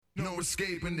no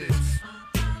escaping this.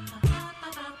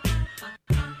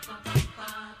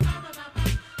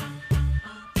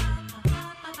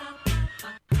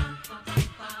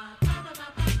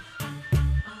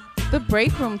 The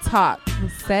Break Room Talk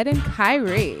with Sed and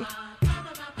Kyrie.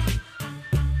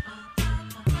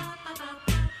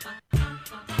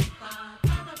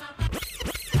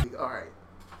 Alright.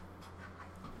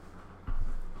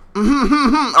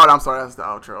 Oh, I'm sorry, that's the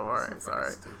outro. Alright,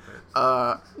 sorry.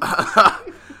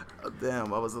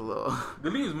 Damn, I was a little.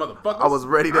 Delete motherfucker. I was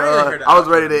ready to. I was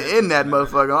ready to end that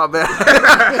motherfucker. My bad.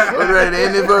 I was ready to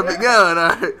end it for begun.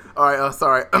 All right.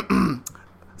 Sorry.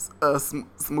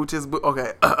 Smooches.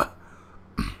 Okay.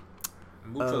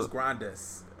 Muchos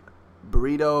grandes.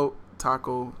 Burrito,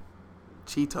 taco,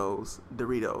 Cheetos,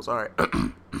 Doritos. All right.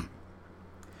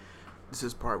 This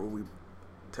is part where we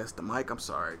test the mic. I'm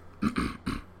sorry.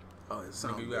 Oh, it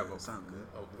sounds good. Have sound good.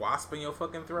 A wasp in your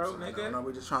fucking throat, nigga? No,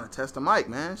 we're just trying to test the mic,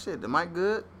 man. Shit, the mic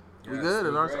good? We good?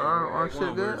 Is our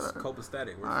shit good? We're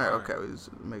copacetic. All right, okay. We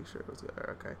just make sure it's good.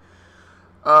 Okay.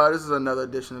 This is another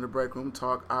edition of the Break Room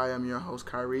Talk. I am your host,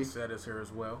 Kyrie. Sed is here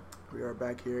as well. We are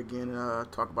back here again,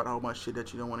 talk about a whole bunch of shit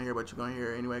that you don't want to hear, but you're going to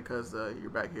hear anyway because you're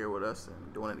back here with us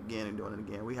and doing it again and doing it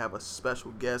again. We have a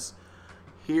special guest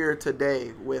here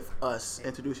today with us.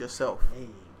 Introduce yourself. Hey.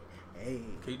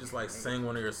 Can you just sing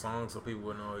one of your songs so people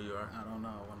will know who you are? I don't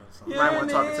know one of the songs. You might want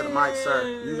to talk into the mic, sir.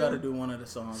 You got to do one of the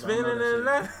songs.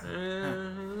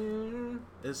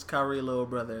 It's Kyrie little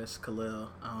brother. It's Khalil.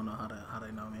 I don't know how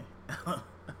they know me.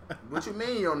 What you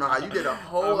mean you don't know how? You did a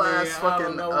whole ass fucking I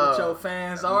don't know what your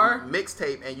fans are.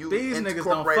 Mixtape and you These niggas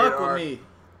don't fuck with me.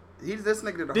 This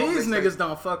nigga did a whole These mixtape. niggas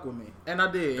don't fuck with me. And I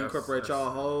did incorporate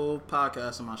y'all whole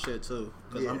podcast in my shit too.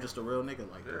 Because I'm just a real nigga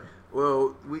like that.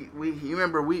 Well, you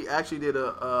remember we actually did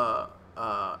a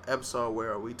episode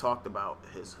where we talked about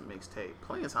his mixtape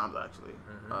plenty of times actually.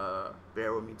 Mm-hmm.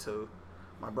 Bear with me too.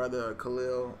 My brother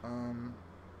Khalil,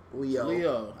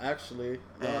 Leo, actually,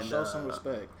 y'all show some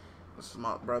respect. This is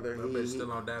my brother. He's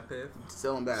still on that piff.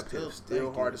 Still on that piff.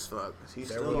 Still hard as fuck. He's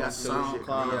still on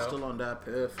SoundCloud. Still on that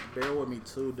piff. Bear with me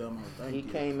too, Demo. Thank you. He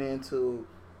came in to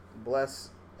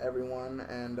bless everyone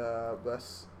and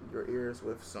bless your ears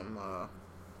with some,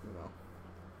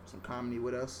 some comedy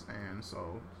with us, and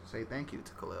so say thank you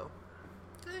to Khalil.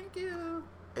 Thank you.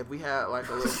 If we had a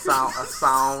little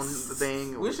sound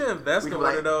thing, we should invest in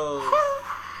one of those.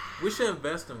 We should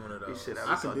invest in one of those.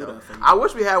 I can do that for you. I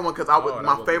wish we had one because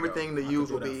my favorite thing to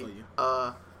use would be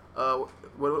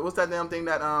what's that damn thing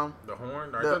that the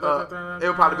horn. It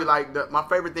would probably be my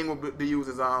favorite thing would be to use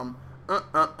is Oh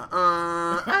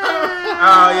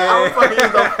yeah. I would fucking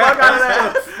use the fuck out of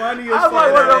that. Funniest. I was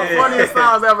like one of the funniest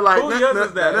sounds ever. Who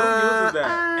uses that?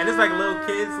 And it's little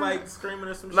kids screaming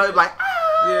or some shit.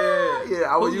 Yeah.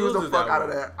 I would use the fuck out of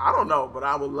that. I don't know, but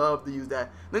I would love to use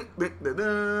that.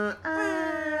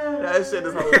 That shit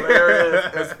is hilarious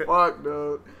as fuck,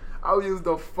 dude. I would use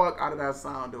the fuck out of that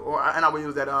sound, dude. And I would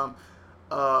use that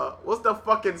what's the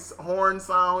fucking horn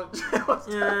sound? No,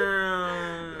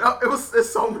 it's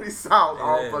so many sounds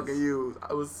I would fucking use.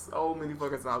 It was so many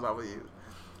fucking sounds I would use.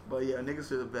 But yeah, niggas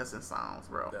should invest in sounds,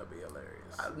 bro. That'd be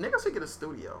hilarious. Niggas should get a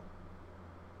studio.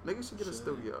 Niggas should get a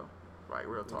studio. Right,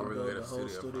 real talk. The whole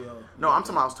studio. No, I'm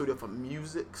talking about a studio for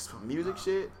music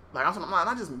shit. I'm talking about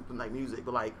not just music,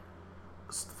 but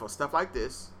for stuff like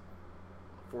this.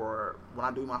 For when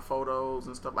I do my photos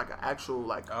and stuff, an actual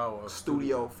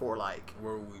studio for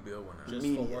where would we build one? Just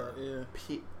media, for work,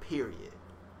 period.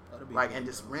 Cool, and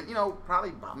just rent,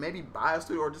 probably maybe buy a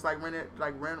studio or just rent it,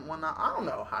 rent one out. I don't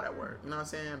know how that works. You know what I'm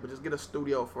saying? But just get a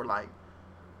studio for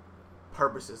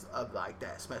purposes of that,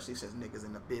 especially since niggas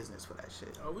in the business for that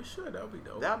shit. Oh, we should. That would be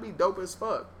dope. That'd be dope as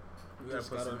fuck. We gotta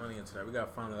put some money into that. We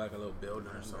gotta find a little building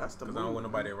or something. That's the Because I don't want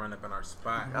nobody to run up in our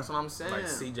spot. That's what I'm saying. Like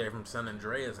CJ from San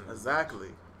Andreas. Exactly.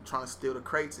 Trying to steal the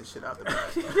crates and shit out the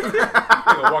back.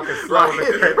 Nigga walking slow.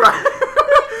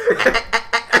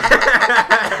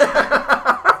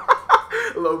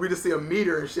 Look, we just see a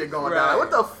meter and shit going down.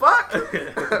 What the fuck?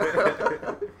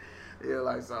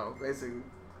 Yeah, so basically,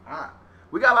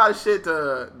 we got a lot of shit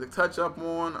to touch up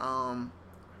on.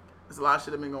 There's a lot of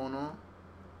shit that been going on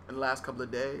in the last couple of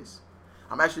days.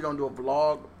 I'm actually gonna do a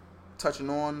vlog touching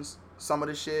on some of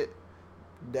the shit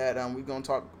that we gonna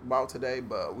talk about today,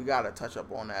 but we gotta touch up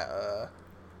on that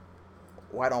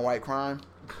white on white crime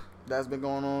that's been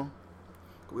going on.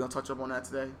 We gonna touch up on that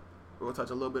today. We're gonna touch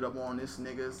a little bit up on this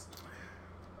nigga's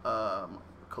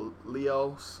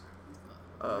Leo's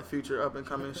future up and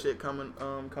coming shit coming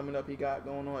up he got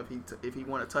going on. If he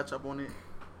want to touch up on it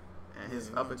and his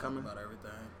up and coming about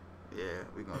everything. Yeah,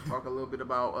 we're gonna talk a little bit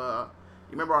about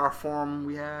you remember our forum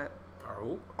we had? Our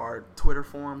who? Our Twitter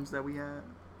forums that we had.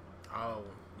 Oh,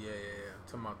 yeah.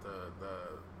 Talking about the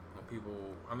when people,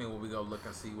 when we go look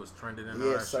and see what's trending and all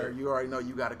Yes, that sir. shit. You already know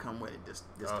you got to come with it this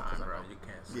time, bro. You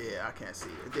can't see I can't see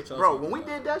it. Bro, when we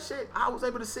did that shit, I was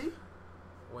able to see.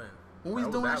 When we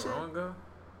was doing that shit. Long ago?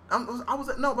 I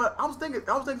was thinking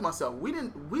to myself,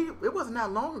 it wasn't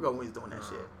that long ago when we was doing that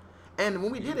shit. And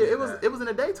when we did it, it was in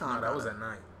the daytime. No, that was at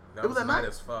night. It was at night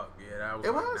as fuck. Yeah,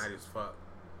 that was night as fuck.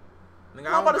 Nigga,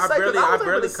 I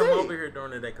barely come over here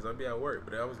during the day because I'd be at work,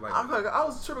 but I was like, I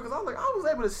was tripping because I was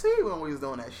able to see when we was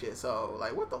doing that shit. So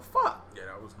like, what the fuck? Yeah,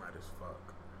 that was night as fuck.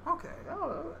 Okay,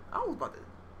 I was about to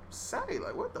say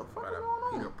like, what the fuck was going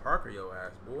on? Peter Parker, your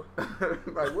ass boy.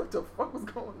 Like, what the fuck was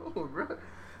going on, bro?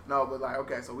 No, but like,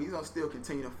 okay, so we gonna still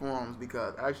continue the forums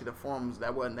because actually the forums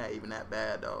that wasn't even that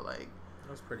bad though. Like,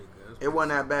 that was pretty good. It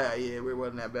wasn't that bad. Yeah, it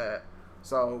wasn't that bad.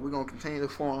 So we're gonna continue the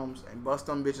forums and bust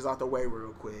them bitches out the way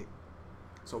real quick,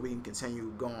 so we can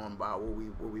continue going by what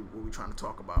we trying to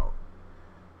talk about.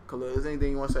 Khalil, is there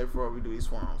anything you want to say before we do these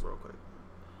forums real quick?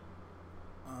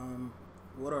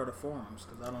 What are the forums?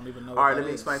 Because I don't even know. All right, let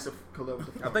me explain to Khalil.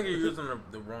 I think you're using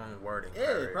the wrong wording.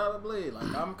 Yeah, right? Probably.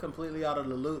 Like, I'm completely out of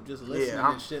the loop just listening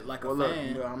and shit like a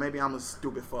fan. Look, maybe I'm a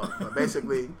stupid fuck, but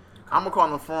basically, I'm gonna call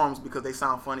them forums because they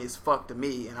sound funny as fuck to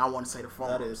me, and I want to say the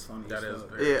forums. That is funny. That is.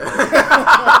 Yeah.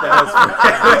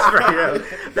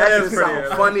 That is sound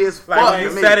funny as fuck. Like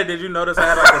when you said it, did you notice I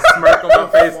had like a smirk on my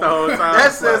face the whole time?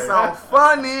 That shit sound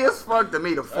funny as fuck to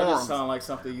me. The forums. That just sound like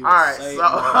something you would say.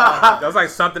 That's like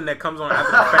something that comes on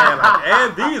after the fan. Like,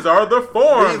 and these are the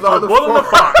forums. These are the Bull and the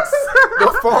Fox.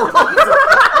 The forums.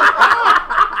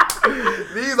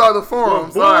 These are the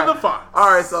forums. Bull and the Fox. All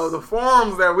right, so the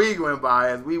forums that we went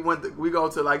by is we go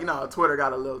to, like, Twitter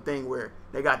got a little thing where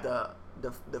they got the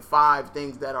 5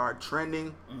 things that are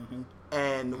trending,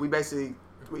 and we basically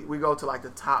we go to like the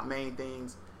top main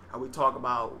things and we talk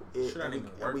about it, and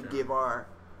we give our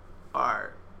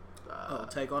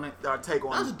take on it. Our take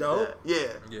on that's dope. Yeah.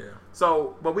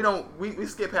 So, but we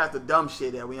skip past the dumb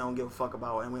shit that we don't give a fuck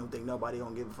about, and we don't think nobody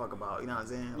gonna give a fuck about. You know what I'm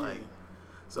saying? Like,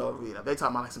 so if they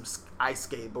talking about like some ice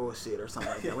skate bullshit or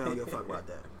something like that, we don't give a fuck about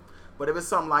that. But if it's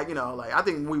something like, like I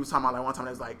think we was talking about like one time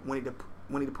it was like Winnie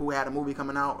the Pooh had a movie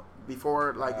coming out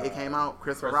before like it came out,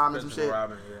 Christopher Robin and shit.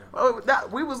 Robin, Well,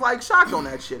 we was like shocked on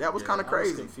that shit. That was kind of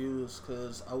crazy. I was confused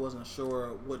because I wasn't sure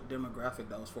what demographic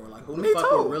that was for. Like, who the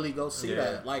fuck would really go see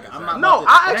that? Like, exactly. I'm not. No,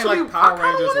 I actually like Power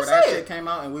Rangers where that shit shit came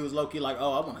out and we was low key like,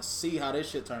 oh, I want to see how this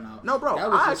shit turned out. No, bro,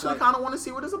 I actually kind of want to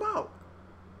see what it's about.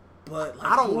 But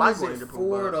like, I don't like Winnie the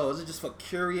Pooh though. Is it just for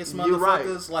curious motherfuckers? You're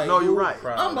right. Like, no, you're right.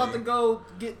 Probably. I'm about to go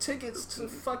get tickets to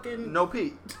fucking. No,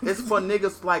 Pete. It's for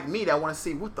niggas like me that want to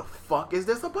see what the fuck is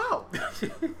this about.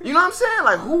 You know what I'm saying?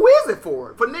 Like, who is it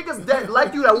for? For niggas that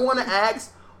like you that want to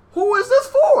ask, who is this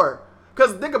for?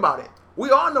 Because think about it. We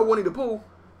all know Winnie the Pooh,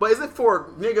 but is it for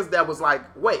niggas that was like,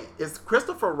 wait, is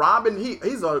Christopher Robin?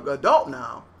 He's an adult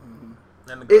now.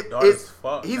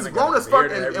 He's grown as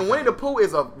fuck, and Winnie the Pooh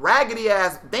is a raggedy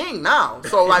ass thing now.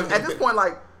 So like at this point,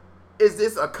 like, is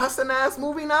this a cussing ass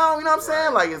movie now? You know what I'm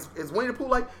saying? Like, is Winnie the Pooh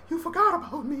like, you forgot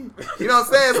about me? You know what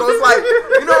I'm saying? So it's like,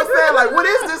 you know what I'm saying? Like, what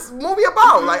is this movie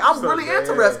about? Like, I'm really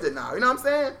interested now. You know what I'm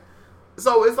saying?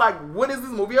 So it's like, what is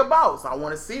this movie about? So I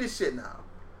want to see this shit now.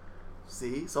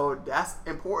 See, so that's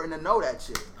important to know that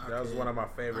shit. That was one of my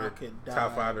favorite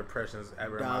top 5 impressions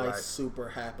ever in my life. Super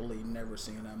happily never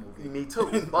seeing that movie. Me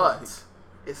too, but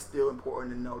it's still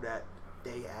important to know that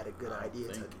they had a good idea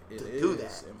to do that.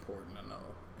 It's important to know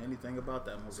anything about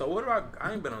that movie. So what about?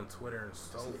 I ain't been on Twitter and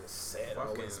so sad.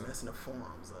 Always messing the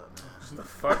forums up. Shut the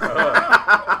fuck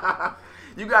up.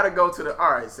 You gotta go to the.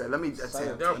 All right, Seth. Let me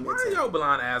attempt. Why are your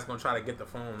blind ass gonna try to get the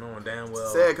phone knowing damn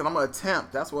well? Said, because I'm gonna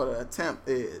attempt. That's what an attempt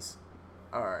is.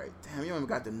 All right, damn, you don't even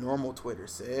got the normal Twitter.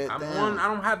 Said, I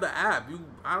don't have the app.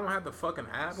 I don't have the fucking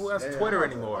app. Who has Twitter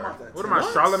anymore? What am I,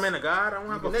 Charlamagne the God? I don't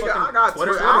have a fucking I got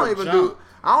Twitter.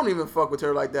 I don't even fuck with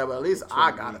Twitter like that. But at least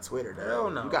I got a Twitter. Hell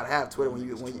no. You gotta have Twitter when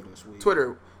you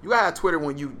Twitter. You gotta have Twitter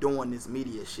when you doing this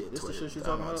media shit. This Twitter, the shit you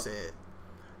talking about? Said.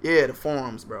 Yeah, the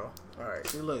forums, bro. All right.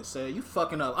 See, look, Sad, you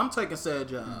fucking up. I'm taking Sad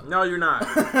job. No, you're not.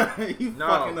 You fucking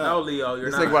up. No, Leo,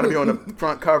 you're this not. This nigga about to be on the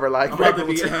front cover, like. Look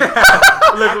with the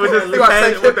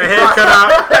head cut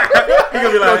out. He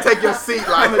gonna be like, take your seat,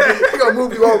 like. He gonna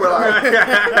move you over, like.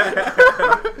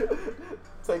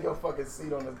 Take your fucking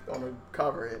seat on the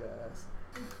cover, head ass.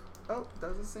 Oh,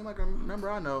 doesn't seem like a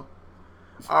number I know.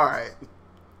 All right,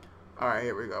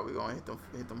 here we go. We're gonna hit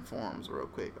them forums real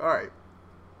quick. All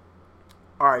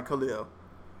right, Khalil,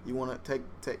 you wanna take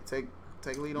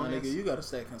lead on this? Nigga, you gotta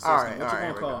stay consistent. All right, what you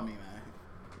gonna call me, man?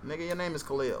 Nigga, your name is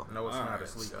Khalil. No, it's not.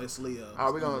 It's Leo. It's Leo. All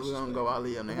right, we're gonna go out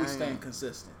Leo. Nigga, we staying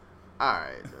consistent. All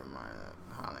right,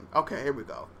 okay, here we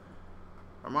go.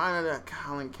 Reminder that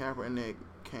Colin Kaepernick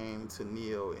came to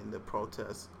kneel in the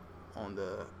protest on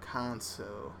the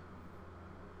console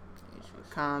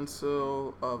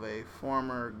of a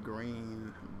former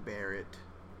Green Beret.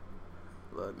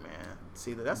 Look, man.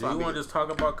 See, that's Do you want to just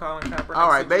talk about Colin Kaepernick? All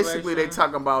right, basically they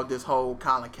talk about this whole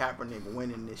Colin Kaepernick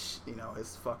winning this,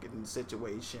 his fucking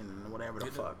situation and whatever the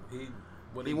fuck.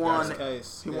 He won his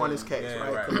case. He won his case,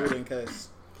 right? Colluding case.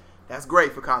 That's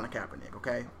great for Colin Kaepernick,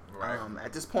 okay? Right.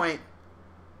 At this point,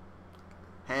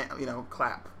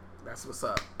 clap. That's what's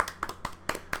up.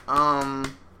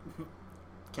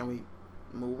 Can we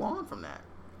move on from that?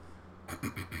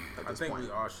 I think we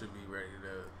all should be ready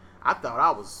to. I thought I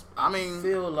was. I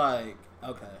feel like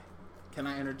okay. Can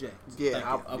I interject?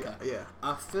 Yeah. Okay. Yeah.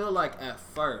 I feel like at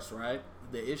first, right,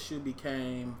 the issue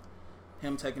became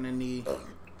him taking a knee,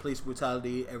 police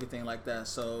brutality, everything like that.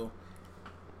 So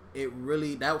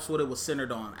that's what it was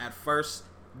centered on at first.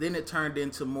 Then it turned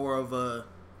into more of a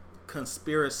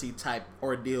conspiracy type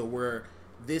ordeal where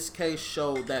this case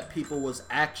showed that people was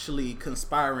actually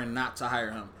conspiring not to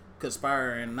hire him,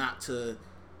 conspiring not to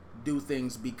do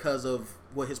things because of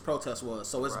what his protest was.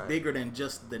 So it's bigger than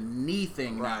just the knee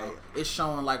thing now. It's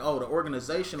showing like, the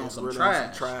organization on some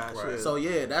trash. Right. So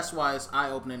yeah, that's why it's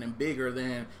eye-opening and bigger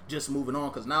than just moving on,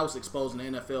 because now it's exposing the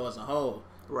NFL as a whole.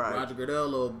 Right. Roger Goodell,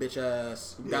 little bitch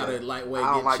ass, got a lightweight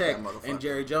get checked, and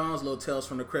Jerry Jones, little Tales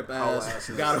from the Crypt ass,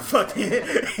 got to fucking that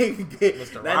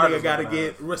nigga got to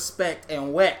get respect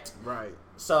and whacked. Right.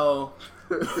 So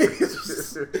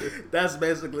that's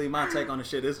basically my take on the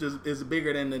shit. It's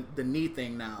bigger than the knee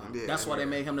thing now. Yeah, that's why they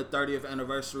made him the 30th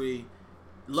anniversary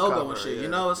logo and shit.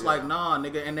 It's like, nah,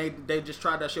 nigga. And they just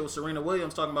tried that shit with Serena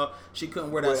Williams, talking about she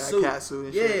couldn't wear that suit. Cat suit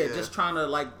and shit, just trying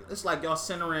to it's like y'all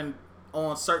centering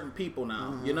on certain people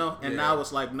now, and now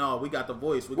it's like, no, we got the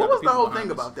voice. What was the whole thing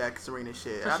about that Serena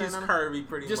shit? She's curvy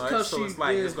pretty much, so it's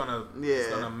like it's gonna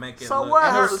make it. So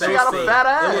what? She got a fat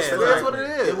ass. That's what it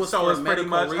is. It was for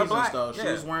medical reasons though. She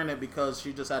was wearing it because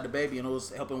she just had the baby and it was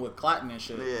helping with clotting and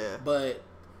shit. Yeah, but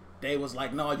they was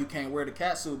like, no, you can't wear the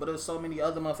cat suit. But there's so many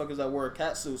other motherfuckers that wear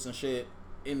cat suits and shit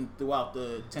throughout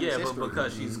the tennis history. But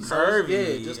because she's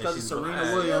curvy, just because it's Serena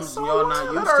Williams, y'all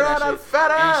not used to that shit.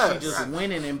 Fat ass. And she just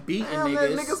winning and beating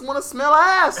niggas. Niggas want to smell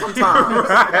ass sometimes.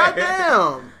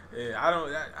 Goddamn. Yeah, I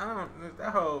don't.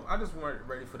 That whole. I just weren't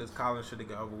ready for this Colin shit to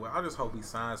get over with. I just hope he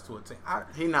signs to a team.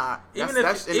 He not.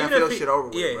 That's NFL shit over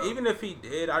with. Yeah, bro. Even if he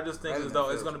did, I just think as though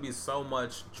it's gonna be so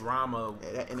much drama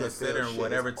considering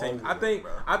whatever team. I think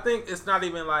it's not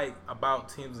even like about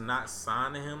teams not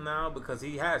signing him now because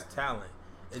he has talent.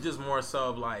 It's just more so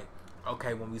of like,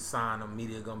 okay, when we sign him,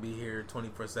 media gonna be here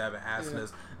 24/7 asking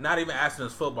us, not even asking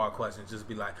us football questions, just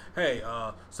be like, hey,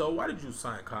 so why did you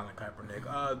sign Colin Kaepernick?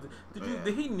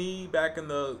 Did he knee back in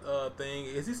the thing?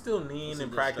 Is he still kneeing in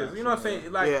practice? You know what I'm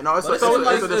saying? Like, yeah, no, it's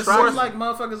more like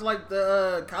motherfuckers like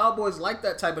the Cowboys like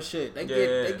that type of shit. They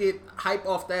get hype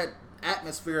off that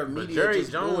atmosphere of media. Jerry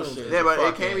just Jones, bullshit. Yeah, but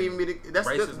it can't even be. That's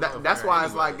why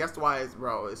it's like. That's why it's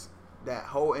that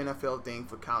whole NFL thing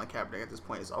for Colin Kaepernick at this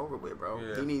point is over with, bro.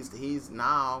 Yeah. He's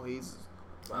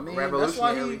revolutionary. That's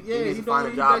why he needs to find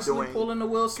a job doing pulling the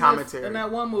Will Smith commentary in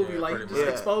that one movie,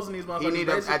 exposing these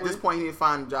motherfuckers. At this point, he need to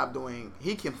find a job doing.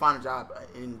 He can find a job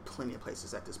in plenty of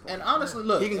places at this point. And honestly,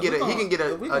 look, he can get a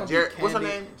what's her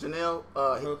name? Jamel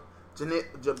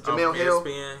Hill.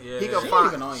 He can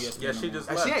find. Yeah, she just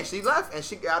left. She left and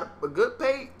she got a good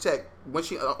paycheck when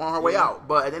she on her way out.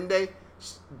 But at the end of the day,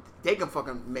 they can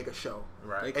fucking make a show,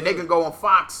 right? And they can go on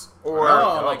Fox or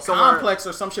like Complex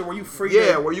or some shit where you free.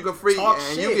 Yeah, where you can free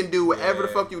and you can do whatever the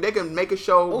fuck you. They can make a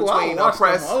show between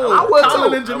press. I would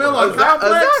too. And Jamil on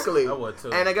Complex. Exactly. I would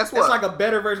too. And I guess what? It's like a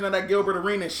better version of that Gilbert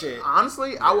Arenas shit.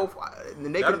 Honestly, I will.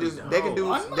 They can do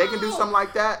something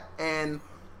like that and.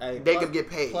 Hey, they can get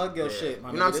paid. Plug your shit, you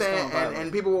know what I'm saying?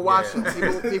 And people will watch him.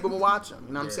 People will watch him.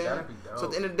 You know what I'm saying? So at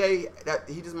the end of the day, that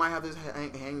he just might have this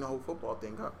hang the whole football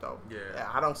thing up though. Yeah,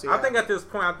 I don't see. I think at this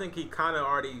point, I think he kind of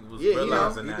already was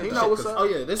realizing that. You know what's up? Oh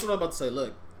yeah, this is what I'm about to say.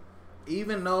 Look,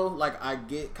 even though like I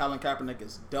get Colin Kaepernick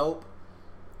is dope,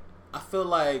 I feel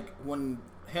like when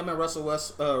him and Russell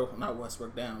Wilson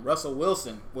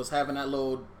was having that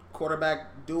little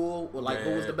quarterback duel with who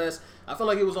was the best, I feel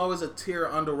like he was always a tier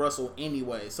under Russell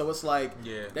anyway. So it's like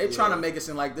they trying to make it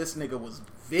seem like this nigga was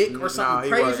Vic or something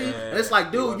crazy. And it's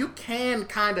like, dude, you can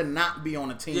kind of not be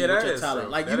on a team with your talent.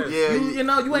 True. Like you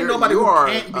ain't nobody who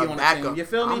can't be on a team. You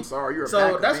feel me? I'm sorry, you're a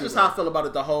so that's just how I feel about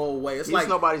it the whole way. It's like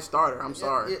nobody's starter. I'm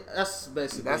sorry. That's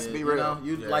basically that's to be real.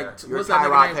 You like what's that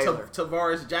nigga name?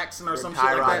 Tavares Jackson or some shit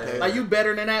like that. Like you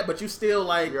better than that, but you still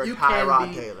like you can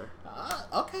be. Taylor.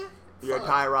 Okay. You're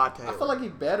Tyrod Taylor. I feel like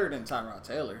he's better than Tyrod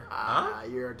Taylor.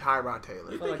 You're Tyrod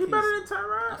Taylor. You think he's better than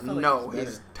Tyrod? No,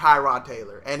 he's Tyrod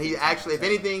Taylor. And he actually, if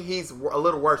anything, he's a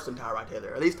little worse than Tyrod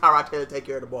Taylor. At least Tyrod Taylor take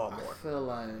care of the ball more. I feel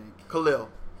like Khalil.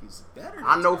 He's better.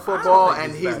 I know football,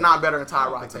 and he's not better than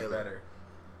Tyrod Taylor.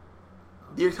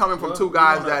 You're coming from two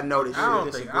guys that know this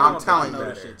shit. I'm telling you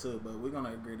that shit too, but we're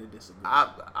gonna agree to disagree.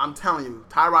 I'm telling you,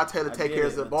 Tyrod Taylor take care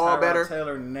of the ball better. Tyrod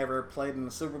Taylor never played in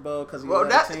the Super Bowl because he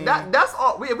that's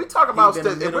all. If we talk about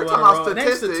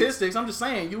statistics, I'm just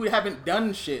saying you haven't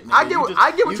done shit. Nigga.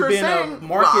 I get what you're saying.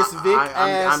 Marcus Vick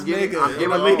ass nigga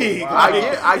in the league.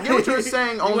 I get what you're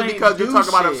saying only because you're talking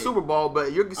about a Super Bowl,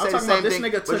 but you can say the same thing.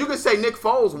 But you can say Nick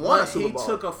Foles won a Super Bowl. He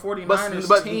took a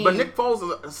 49ers team. But Nick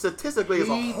Foles statistically is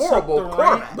a horrible quarterback.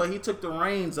 But he took the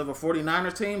reins of a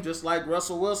 49er team just like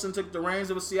Russell Wilson took the reins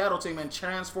of a Seattle team and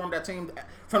transformed that team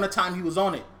from the time he was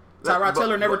on it. Tyrod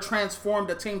Taylor never transformed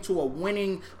the team to a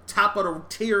winning, top of the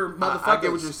tier motherfucker. I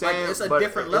get what you're saying. It's a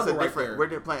different level right there.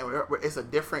 It's a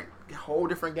whole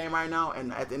different game right now.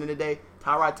 And at the end of the day,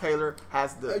 Tyrod Taylor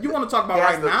has the. You want to talk about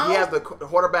right now? He has the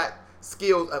quarterback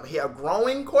skills. He has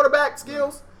growing quarterback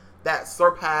skills that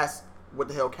surpass what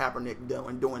the hell Kaepernick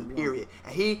doing. Period.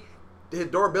 And his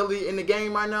durability in the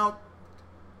game right now,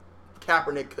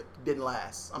 Kaepernick didn't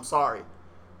last. I'm sorry.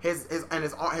 His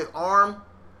arm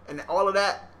and all of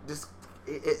that.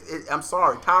 I'm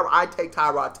sorry. I take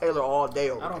Tyrod Taylor all day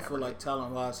over. I don't feel like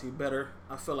talent-wise he better.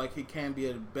 I feel like he can be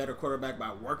a better quarterback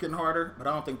by working harder, but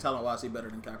I don't think talent-wise he better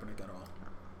than Kaepernick at all.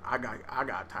 I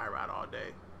got Tyrod all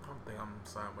day. I don't think I'm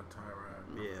signed with Tyrod.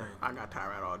 Yeah, I got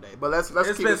Tyrod all day. But let's.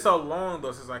 It's keep been so long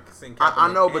though since I seen Kaepernick.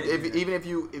 I know, but even if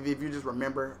you just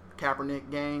remember Kaepernick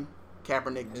game.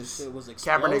 Kaepernick this shit was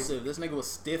explosive. This nigga was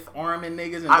stiff arming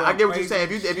niggas. And I get what you're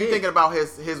saying. If you thinking about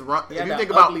his run, if you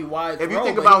think about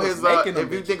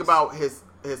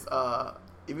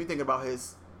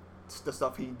his the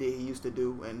stuff he used to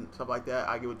do and stuff like that,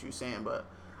 I get what you're saying. But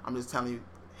I'm just telling you,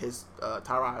 his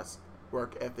Tyrod's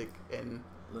work ethic and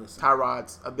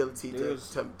Tyrod's ability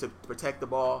to protect the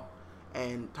ball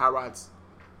and Tyrod's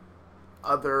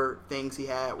other things he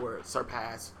had were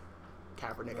surpassed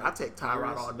Kaepernick. I take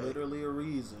Tyrod all day. There's literally a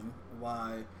reason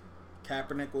why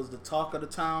Kaepernick was the talk of the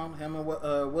town, him and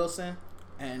Wilson,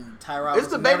 and Tyrod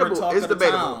was never talk of the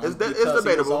town. It's debatable.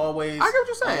 He was always I get what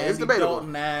you're saying. It's debatable.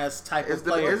 Dalton-ass type of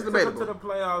player. It's debatable. To the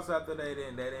playoffs after they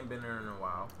didn't been there in a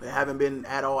while. They haven't been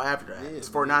at all after that. It's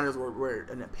 49ers were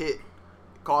in a pit,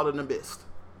 called an abyss.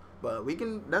 But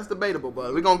that's debatable.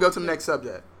 But we're gonna go to the next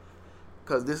subject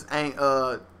because this ain't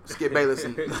Skip Bayless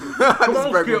and Come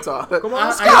on, Skip. Talk. Come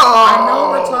on, Skip. I know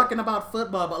we're talking about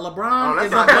football, but LeBron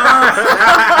is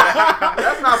LeBron.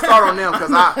 Let's not start on them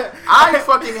because I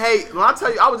fucking hate. When I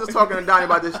tell you, I was just talking to Donnie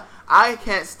about this. I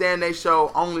can't stand they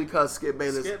show only because Skip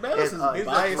Bayless is biased.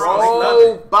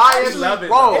 Biased.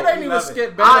 It ain't even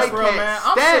Skip Bayless for real, man.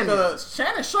 I'm sick of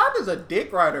Shannon Sharp is a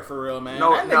dick writer for real, man.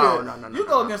 No. You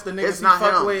go against the niggas he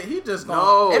fuck with, he just gonna.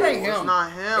 No, it ain't him. It's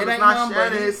not him. It ain't not him,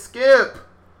 Shannon. It's Skip.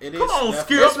 Come on,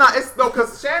 Skip. It's not. It's no,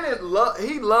 because Shannon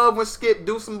he love when Skip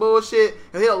do some bullshit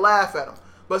and he'll laugh at him.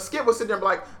 But Skip will sit there and be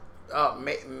like,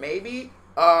 maybe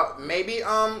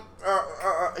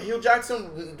Hugh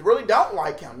Jackson really don't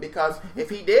like him because if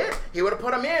he did, he would have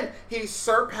put him in. He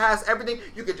surpassed everything.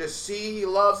 You could just see he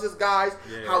loves his guys,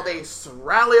 how they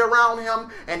rally around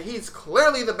him, and he's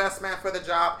clearly the best man for the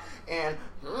job. And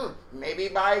maybe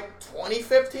by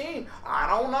 2015, I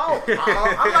don't know.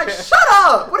 I'm like, shut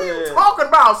up! What are you talking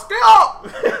about? Skip!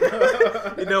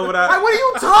 You know what what are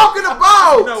you talking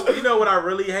about? You know what I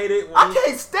really hated? I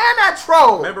can't stand that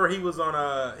troll. Remember he was on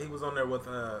there with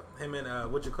him and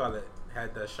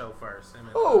had the show first. Him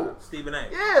and Stephen A.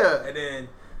 Yeah. And then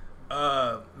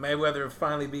Mayweather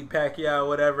finally beat Pacquiao or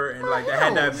whatever, and they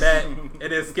had that bet, and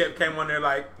then Skip came on there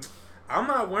like, I'm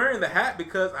not wearing the hat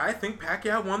because I think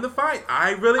Pacquiao won the fight.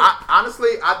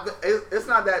 Honestly, it's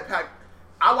not that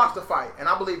I watched the fight and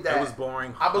I believe that it was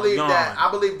boring. I believe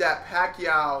that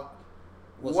Pacquiao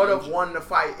would have won the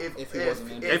fight if he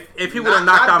would have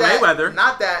knocked out Mayweather.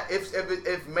 Not that if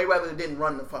Mayweather didn't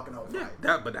run the fucking whole fight.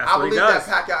 But that's what he does.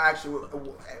 I believe that Pacquiao actually.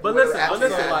 But listen.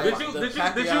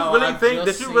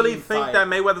 Did you really think that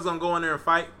Mayweather's gonna go in there and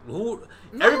fight?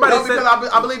 Everybody said because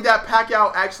I believe that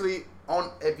Pacquiao actually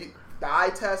the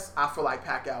eye test, I feel like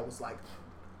Pacquiao was like,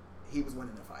 he was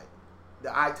winning the fight.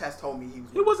 The eye test told me he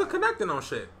was. He wasn't connecting on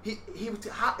shit. He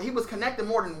was connecting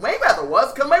more than Mayweather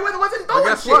was because Mayweather wasn't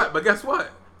doing shit. But guess what?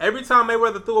 Every time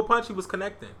Mayweather threw a punch, he was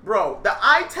connecting. Bro, the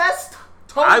eye test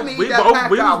told me that Pacquiao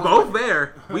we was both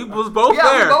there. We was both there.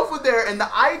 Yeah, we both were there, and the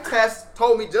eye test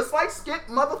told me just like Skip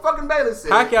motherfucking Bayless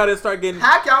said. Pacquiao didn't start getting.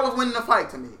 Pacquiao was winning the fight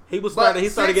to me. He started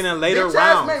getting in later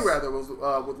rounds. Mayweather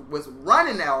was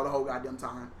running now the whole goddamn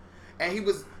time, and he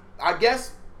was, I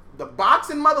guess, the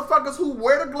boxing motherfuckers who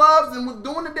wear the gloves and was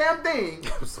doing the damn thing.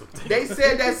 They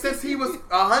said that since he was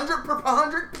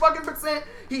 100 fucking %,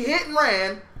 he hit and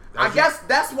ran. I guess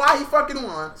that's why he fucking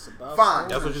won. Fine.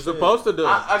 That's what you're supposed to do.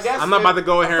 I guess I'm not about to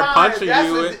go in here and punch you.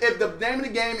 If the name of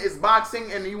the game is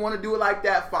boxing and you want to do it like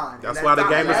that, fine. That's why the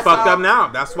game is fucked up now.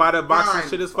 That's why the boxing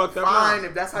shit is fucked up now. Fine,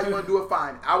 if that's how you want to do it,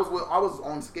 fine. I was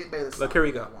on Skip Bayless' side. Look, here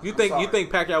we go. You think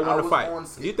Pacquiao won the fight?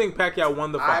 You think Pacquiao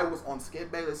won the fight? I was on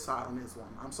Skip Bayless' side on this one.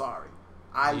 I'm sorry.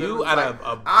 I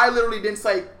literally didn't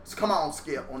say, come on,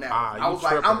 Skip, on that one. I was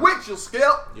like, I'm with you,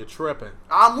 Skip. You're tripping.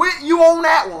 I'm with you on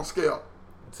that one, Skip.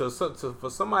 So for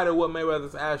somebody to whoop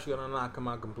Mayweather's ass, you're gonna knock him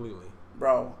out completely.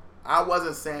 Bro, I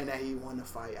wasn't saying that he won the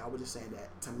fight. I was just saying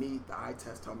that, to me, the eye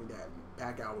test told me that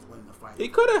Pacquiao was winning the fight. He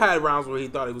could have had rounds where he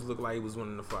thought he was looking like he was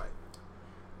winning the fight.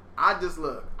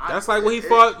 That's like when he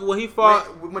fought.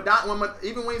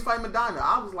 Even when he's fighting Madonna,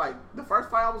 I was like, the first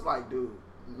fight, I was like, dude,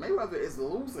 Mayweather is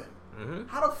losing. Mm-hmm.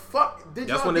 How the fuck did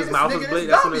y'all get this nigga this W?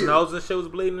 That's when his nose and shit was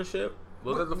bleeding and shit.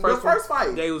 Was that the first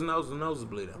fight? Yeah, his nose was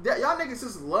bleeding. Y'all niggas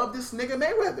just love this nigga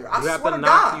Mayweather. I swear to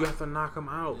God. You have to knock him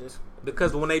out. Yeah.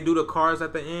 Because when they do the cards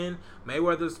at the end,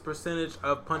 Mayweather's percentage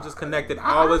of punches connected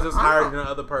always is higher than the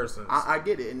other person's. I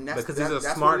get it. And because he's a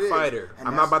smart fighter.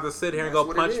 I'm not about to sit here and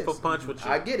go punch for punch with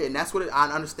you. I get it. And that's what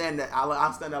I understand that. I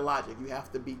understand that logic. You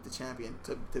have to beat the champion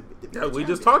to beat the champion. We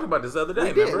just talked about this the other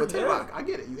day. We did with Tay-Rock. I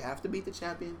get it. You have to beat the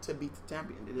champion to beat the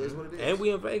champion. It is what it is. And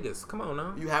we in Vegas. Come on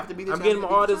now. You have to beat the champion.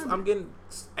 I'm getting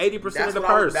 80% of the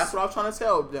purse. That's what I was trying to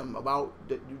tell them about.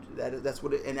 That's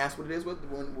what it is with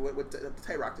the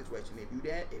Tay-Rock situation. If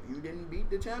you didn't beat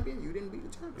the champion, you didn't beat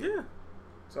the champion. Yeah.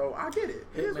 So I get it.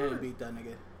 Hitman beat that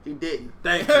nigga. He didn't.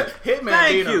 Thank you. Hitman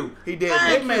beat him. He did.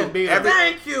 Hitman beat him.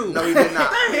 Thank you. No, he did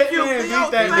not. Thank you. Hitman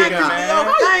beat that nigga,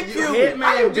 man. Thank you.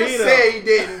 Hitman beat him. You said he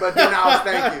didn't, but then I was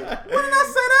thank you. When did I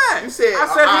say that? You said I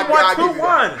said he won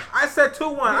 2-1. I said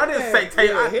 2-1. I didn't say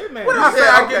Taylor. Hitman. What did I say?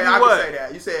 I give you what? I can say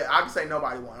that. You said I can say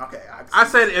nobody won. Okay. I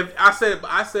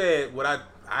said what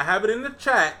I have it in the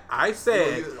chat. I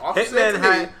said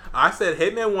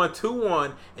Hitman won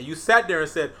 2-1, and you sat there and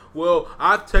said, "Well,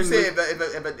 I tell you." If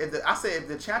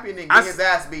the champion didn't get his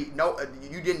ass beat, no,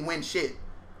 you didn't win shit.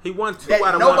 He won 2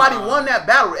 out of 1. Nobody won that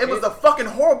battle. It was a fucking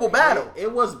horrible battle. It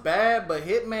was bad, but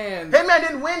Hitman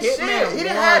didn't win shit. He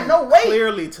didn't have no weight.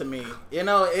 Clearly to me, it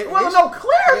wasn't no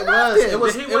clear. It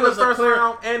was. Did he win the first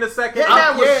round and the second?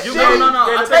 Hitman was shitty.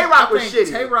 No. Tay-Rock was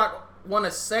shitty. Tay-Rock won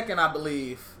a second, I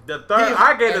believe. The third,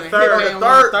 I gave the third.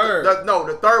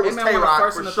 The third was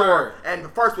Tay-Rock for sure, and the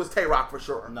first was Tay-Rock for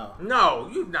sure. No,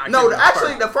 you not. No,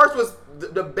 actually, the first was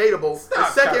debatable. The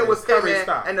second was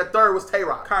Hitman, and the third was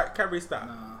Tay-Rock. Kyrie, stop.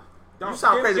 You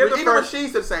sound crazy. But even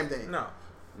Rashid said the same thing. No.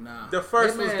 The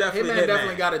first was definitely Hitman.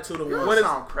 Definitely got it 2-1. You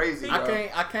sound crazy. Bro.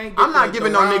 I can't. I'm not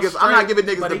giving niggas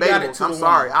debateables. I'm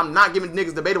sorry. I'm not giving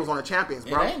niggas debateables on the champions,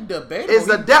 bro. It ain't debatable. It's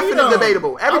a definite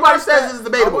debatable. Everybody says it's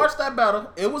debatable. I watched that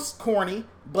battle. It was corny.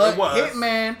 But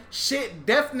Hitman shit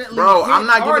definitely. Bro, I'm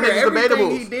not giving niggas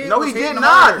debatable. No, he did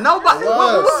not. Nobody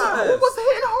was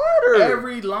hitting harder.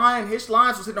 Every line, his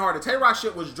lines was hitting harder. Tay-Rock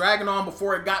shit was dragging on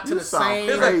before it got to the same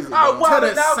crazy, to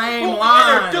the same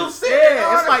line. Yeah,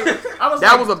 it's like I was.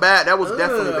 That was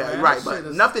definitely bad. Right,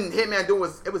 but nothing Hitman do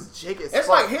was jig as fuck. It's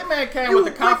like Hitman came with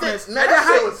the confidence.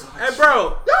 Hey,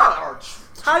 bro, y'all are.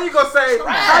 How you gonna say the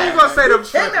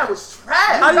Hitman was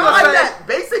trash? How you gonna say that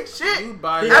basic shit?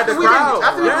 After we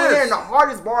been hearing the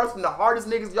hardest bars from the hardest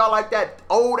niggas, y'all like that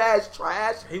old ass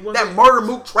trash. That Murder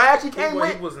Mook trash he came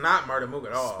with. He was not Murder Mook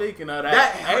at all. Speaking of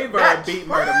that Averb beat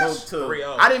Murder Mook too.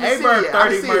 I didn't see it. I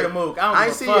didn't see Murder Mook. I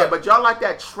ain't see it, but y'all like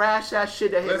that trash ass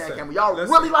shit that Hitman came with. Y'all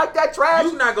really like that trash?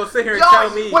 You not gonna sit here and tell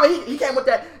me? Well, he came with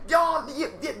that. Y'all, the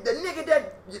nigga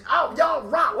that y'all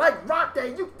rock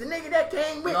that the nigga that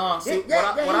came with. No, see,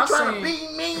 what I trying to be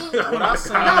me. What I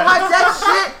seen. Y'all like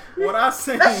that shit. What I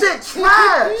seen. That shit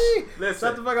trash. Listen,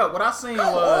 shut the fuck up. What I seen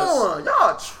y'all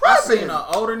tripping. I seen an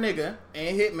older nigga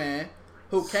in Hitman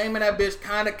who came in that bitch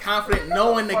kind of confident,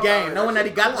 knowing the game, knowing that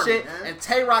he got the shit, and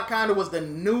Tay-Rock kind of was the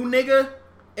new nigga.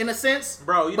 In a sense,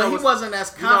 bro, but he wasn't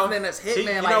as confident as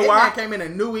Hitman. Like Hitman came in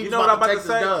and knew he was about to take his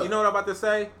dub. You know what I'm about to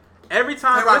say? Every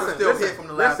time, every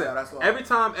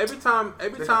time, the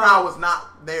crowd was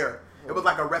not there. It was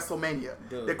like a WrestleMania.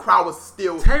 Dude. The crowd was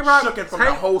still shooken from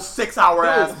the whole 6-hour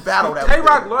ass battle. That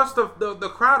Tay-Rock lost the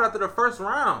crowd after the first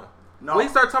round. No, when he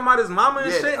started talking about his mama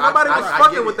and shit, nobody was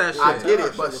fucking with that shit. I get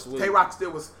it, but Tay-Rock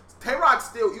still was Tay-Rock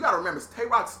still, you gotta remember,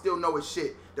 Tay-Rock still know his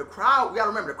shit. The crowd, we gotta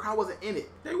remember, the crowd wasn't in it.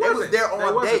 They was there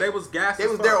all day. They was gassed. They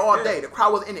was there all day. The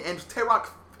crowd wasn't in it. And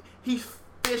Tay-Rock, he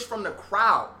fished from the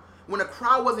crowd. When the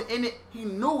crowd wasn't in it, he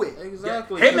knew it.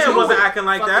 Exactly. Hitman wasn't acting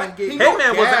like that.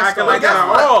 Hitman wasn't acting like that at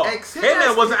all.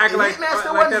 Hitman wasn't acting like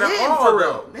that at all,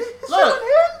 though. Look,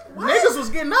 niggas was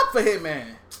getting up for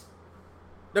Hitman.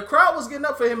 The crowd was getting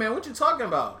up for Hitman. What you talking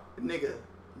about? Nigga,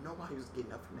 nobody was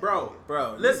getting up for that.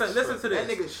 Bro, listen to this.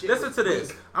 Listen to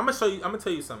this. I'm gonna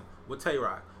tell you something with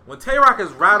Tay-Rock. When Tay-Rock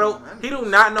is rattled, he do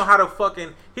not know how to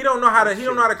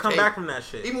come back from that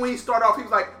shit. Even when he started off, he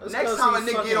was like, next time a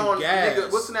nigga get on,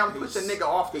 nigga, what's the name? Push a nigga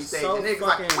off the stage. So the nigga's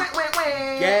like,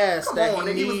 gas come that on,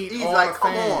 he nigga. need He's like,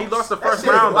 come fans. on. He lost the first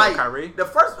round, though, Kyrie.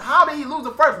 How did he lose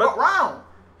the first round?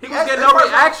 He was getting no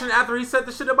reaction after he said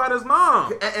the shit about his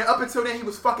mom. And up until then, he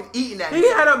was fucking eating that. He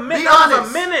had a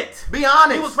minute. Be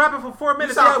honest. He was rapping for 4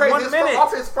 minutes. He had 1 minute.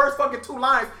 Off his first fucking 2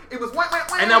 lines, it was went.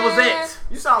 And that was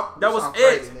it. That was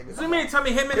it. So you mean tell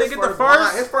me Hitman didn't get the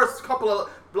first? His first couple of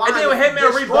lines. And then when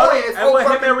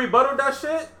Hitman rebutted that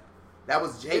shit? That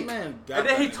was Jake. And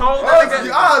then he told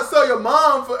I'll sell your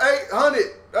mom for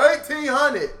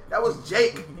 $1,800. That was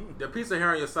Jake. The piece of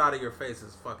hair on your side of your face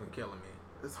is fucking killing me.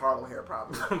 It's Harlem hair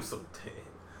problem. I'm so dead.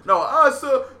 No, I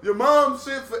sell your mom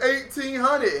shit for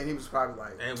 $1,800, and he was probably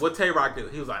like. And what Tay-Rock do?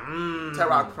 He was like,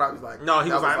 Tay-Rock probably was like. No,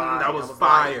 he was like, that was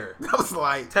fire. That was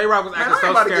like. Tay-Rock was acting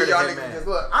so scared of Hitman.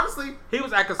 Look, honestly, he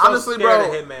was acting so scared of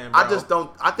Hitman, bro. I just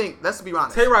don't. I think let's be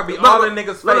honest. Tay-Rock be all in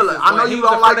niggas' faces. I know you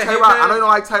don't like Tay-Rock. I know you don't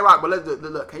like Tay-Rock, but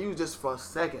look. Can you just for a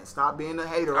second stop being a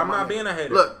hater? I'm not being a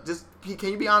hater. Look, just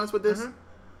can you be honest with this?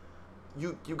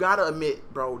 You gotta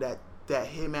admit, bro, that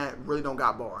Hitman really don't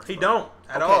got bars. He don't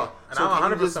at all. And so I'm 100%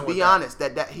 can you just be honest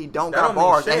that he don't got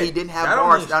bars, that he didn't have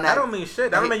bars down that. That don't mean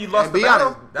shit. That don't mean you lost the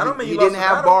battle. That don't mean you lost the battle. He didn't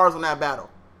have bars on that battle.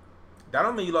 That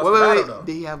don't mean you lost the battle, though.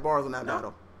 Did he have bars on that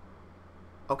battle?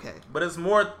 Okay. But it's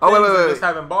more things than just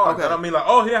having bars. That don't mean like,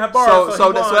 he didn't have bars,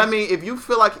 so that mean if you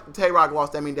feel like Tay-Rock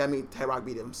lost, that mean Tay-Rock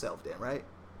beat himself then, right?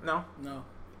 No.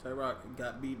 Tay-Rock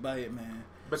got beat by Hitman.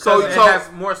 Because it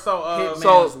has more so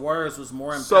Hitman's words was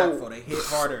more impactful. They hit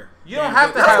harder. You don't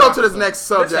have to. Let's go to this next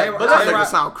subject. But that nigga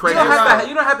sound crazy.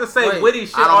 You don't have to say witty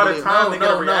shit all the time to get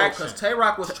a reaction. Because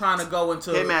Tay-Rock was trying to go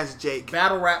into Hitman's Jake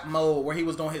battle rap mode where he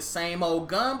was doing his same old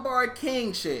gun bar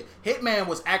king shit. Hitman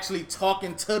was actually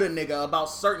talking to the nigga about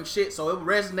certain shit, so it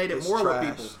resonated more with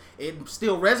people. It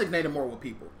still resonated more with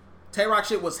people. Tay-Rock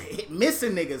shit was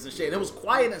missing niggas and shit. It was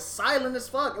quiet and silent as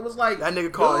fuck. It was like that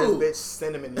nigga called his bitch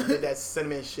cinnamon. He did that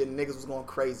cinnamon shit. And niggas was going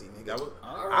crazy. Nigga.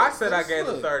 I said I gave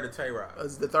the third to Tay-Rock.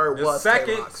 The third was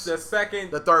Tay-Rock's. The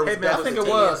second. The third was. I think it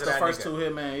was the first two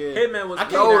Hitman. Yeah. Hitman was.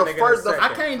 the first.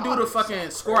 I can't do the fucking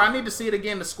score. I need to see it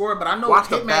again. The score, but I know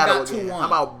Hitman got 2-1. How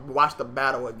about watch the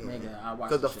battle again?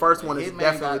 Because the first one is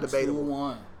definitely debatable.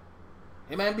 2-1.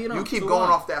 Hitman beat him. You keep going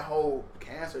off that whole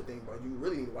cancer thing, bro. You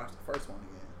really need to watch the first one again.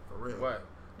 For real. What?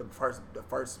 The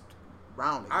first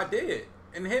round. I did.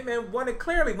 And Hitman won it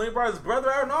clearly when he brought his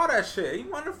brother out and all that shit. He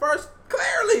won the first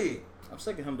clearly. I'm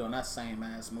sick of him doing that same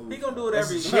ass move. He gonna do it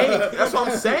every battle. That's what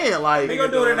I'm saying. Like he gonna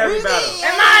do it in every battle.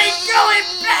 And I ain't going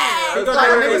back. He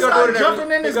gonna do it jumping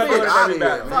in this bitch.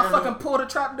 battle. I fucking pull the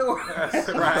trap door. That's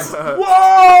right.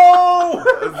 Whoa!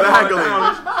 Exactly.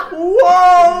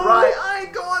 Whoa! Right. I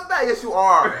ain't going back. Yes, you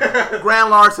are.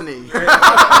 Grand larceny.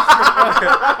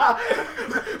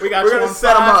 We're gonna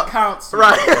set him up. Counts.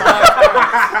 Right.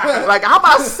 Like, how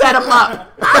about set him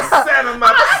up? Set him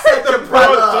up. Set the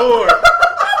door.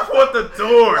 Put the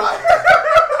door.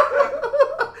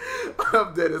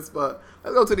 I'm dead as fuck.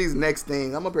 Let's go to these next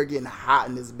things. I'm up here getting hot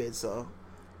in this bitch, so.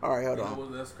 Alright, hold on. You know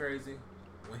what, that's crazy?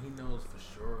 When he knows for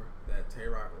sure that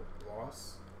Tay-Rock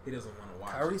lost, he doesn't want to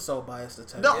watch. Kyrie's so biased to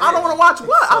Tay-Rock. No, I don't want to watch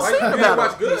what? I've seen the battle.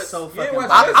 Watch Goods. So fucking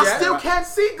I still can't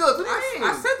see Goods. What do you mean?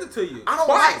 I sent it to you. I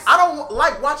don't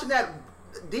like watching that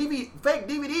fake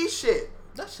DVD shit.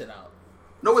 That shit out.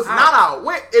 No, it's not out.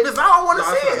 Wait, if it's out, I want to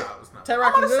see it.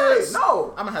 Tay-Rock and Goods? No.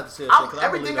 I'm gonna have to see it.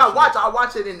 Everything I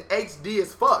watch it in HD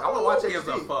as fuck. I want to watch HD. Gives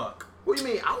a fuck? What do you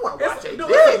mean? I want to watch HD.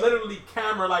 It's literally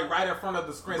camera like right in front of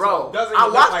the screen. Bro, so it doesn't I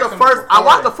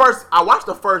watched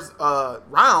the first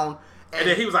round. And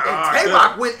then he was like, and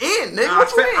Tay-Rock went in, nigga.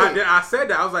 What you mean? I said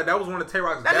that. I was like, that was one of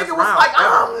Tay-Rock's best rounds. That nigga was like,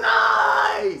 oh,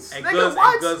 nice. And nigga,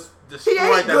 what? He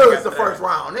ate Goods the first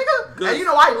round, nigga. Goods. And you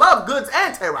know I love Goods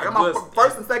and Tay-Rock. I'm my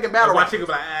first and second battle. Watch you be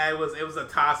like, it was a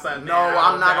toss-up. No,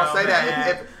 I'm not gonna say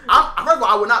that. First of all,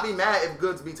 I would not be mad if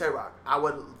Goods beat Tay-Rock. I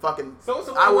would fucking.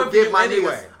 I would give my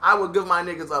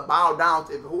niggas a bow down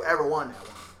to whoever won that one.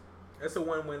 It's a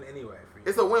win-win anyway for you.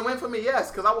 It's a win-win for me, yes,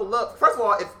 because I would love. First of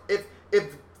all, if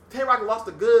Tay-Rock lost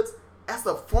to Goods, that's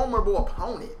a formidable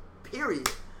opponent. Period.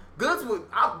 Goods would.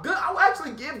 I would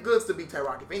actually give Goods to beat Tay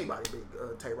Rock if anybody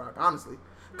beat Tay Rock, honestly.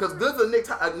 Because Goods a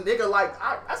nigga like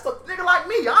that's a nigga like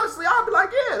me. Honestly, I'll be like,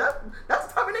 yeah, that's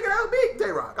the type of nigga that would beat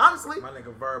Tay Rock. Honestly, my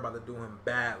nigga Verb about to do him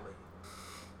badly.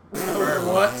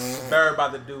 What? Verb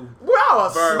about to do. Well,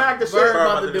 smack the shit.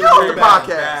 About to do. Get off the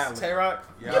podcast. Tay Rock.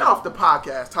 Get off the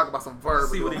podcast. Talk about some Verb.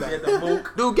 See what he did to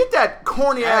Mook. Dude, get that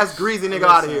corny ass greasy nigga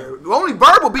out of here. Only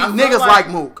Verb will beat niggas like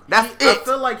Mook. That's it. I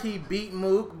feel like he beat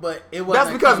Mook, but it wasn't.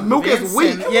 That's because Mook is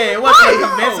weak. Yeah, it wasn't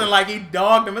convincing. Like he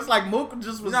dogged him. It's like Mook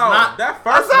just was not. That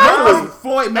first one was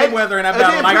Floyd Mayweather in that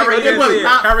battle. Like it was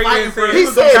not fighting for. He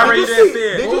said, Curry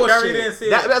didn't see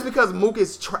it. That's because Mook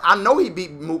is. I know he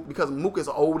beat Mook because Mook is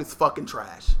old as fucking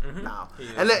trash now.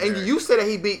 And you said that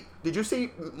he beat. Did you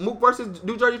see Mook versus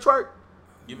New Jersey Twerk?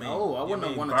 You mean, no, I wouldn't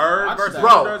have wanted Bird to versus watch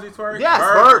Bro, New Jersey Twerk?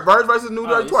 Yes, Bird versus New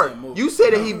Jersey Twerk. You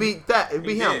said that he beat that. It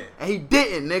beat him. did. And he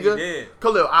didn't, nigga. He did.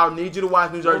 Khalil, I'll need you to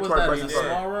watch New Jersey Twerk versus in the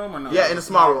small room or no? Yeah, in the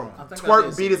small room.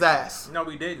 Twerk beat his ass. No,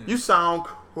 we didn't. You sound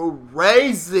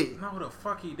crazy. No, the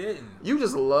fuck he didn't. You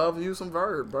just love you some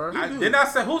Verb, bro. Didn't I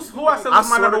say who I said was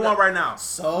my number one right now?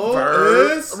 So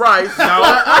Verb. Right. No,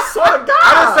 I swear to God.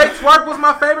 I didn't say Twerk was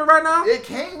my favorite right now. It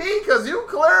can't be because you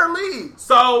clearly.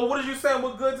 So what did you say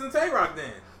with Goods and Tay Rock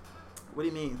then? What do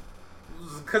you mean?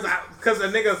 Cause a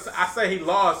nigga, I say he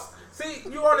lost. See,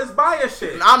 you on this bias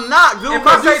shit. I'm not, dude. If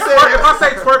I say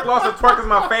Twerk lost, and Twerk is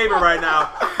my favorite right now,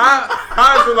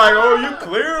 how is it like? Oh, you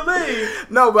clearly.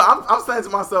 No, but I'm saying to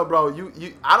myself, bro.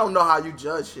 You I don't know how you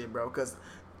judge shit, bro. Because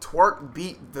Twerk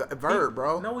beat the Verb,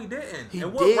 bro. No, he didn't. He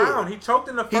in what did. round? He choked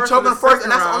in the first. He choked in the first,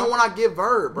 and that's round. the only one I give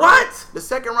Verb, bro. What? The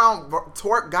second round,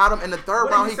 Twerk got him. In the third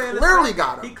What round, he clearly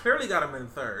got him. He clearly got him in the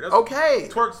third. That's Okay.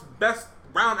 Twerk's best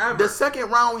round ever. The second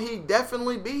round, he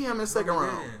definitely beat him in the second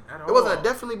round. It wasn't a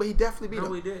definitely, but he definitely beat him.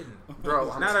 No, he didn't.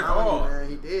 Bro, I'm not at telling all. you, man,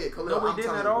 he did. Khalil, No, he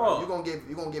didn't at all. You gonna give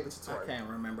it to Twerk. I can't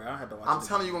remember. I had to watch. I'm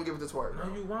telling you, gonna give it to Twerk.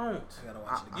 No, you won't. I gotta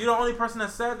watch it. You're the only person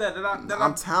that said that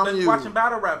I'm telling you. watching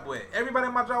battle rap with. Everybody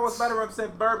in my job was battle rap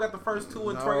said Berg got the first two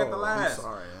and Twerk got the last. I'm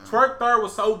sorry, Twerk third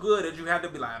was so good that you had to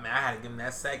be like, man, I had to give him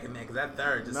that second, man, because that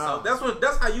third just so.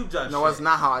 That's how you judge. No, shit. it's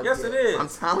not how I. Yes, it is. I'm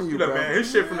telling you, like, bro. man, his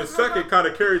shit from the second kind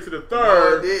of carried to the third.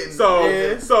 No, it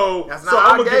didn't. So That's not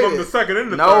how I'm gonna I give gave him it. the second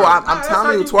and the third. No, I'm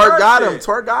telling you, Twerk got him.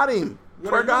 Twerk got him.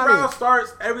 When Twerk the got round him.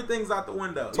 starts, everything's out the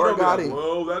window. Twerk got him.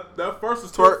 Well, that first is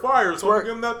still fire, so Twerk.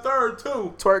 give him that third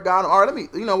too. Twerk got him. All right,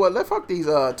 you know what? Let's fuck these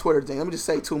Twitter things. Let me just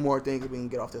say two more things and we can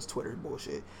get off this Twitter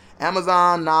bullshit.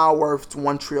 Amazon now worth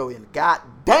 $1 trillion. God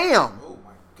damn. Oh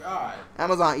my god.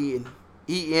 Amazon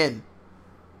eating.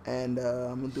 And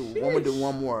I'm gonna do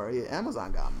one more. Yeah,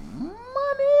 Amazon got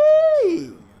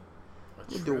money.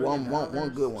 Let me do one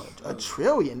good one. $1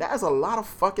 trillion. That's a lot of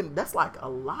fucking. That's like a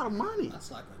lot of money.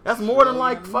 That's more than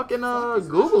like fucking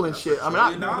Google and shit. I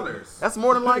mean, that's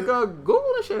more than like Google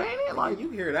and shit, ain't it? Like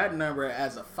you hear that number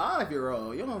as a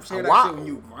 5-year-old. You don't hear that shit when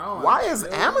you grown. Why is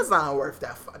Amazon worth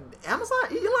that? Amazon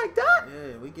eating like that?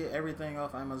 Yeah, we get everything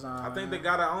off Amazon. I think the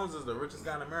guy that owns is the richest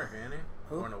guy in America, ain't he?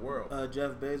 Or in the world?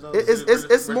 Jeff Bezos.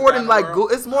 It's more than like Google.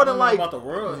 It's more than like about the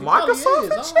world.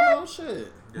 Microsoft and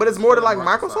shit. But it's more than like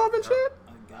Microsoft and shit.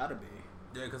 Gotta be.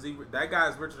 Yeah, because that guy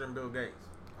is richer than Bill Gates.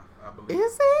 I believe.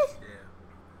 Is he?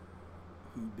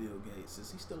 Yeah. Bill Gates,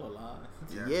 is he still alive?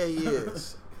 Yeah, he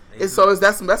is. So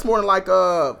that's more than like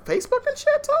Facebook and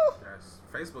shit too. Yes.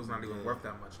 Facebook's not even worth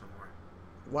that much no more.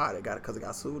 Why they got it? Because it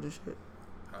got sued and shit.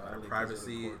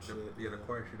 Privacy,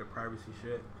 the privacy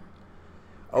shit.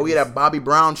 Oh yeah, that Bobby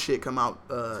Brown shit come out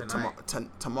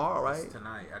tomorrow, right? It's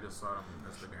tonight. I just saw it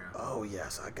on Instagram. Oh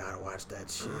yes, I gotta watch that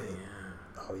shit. Oh, yeah.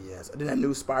 Oh yes, and then that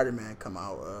new Spider-Man come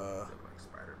out.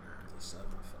 Spider-Man.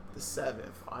 The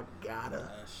 7th. I gotta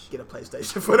get a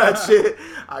PlayStation for that shit.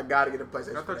 I gotta get a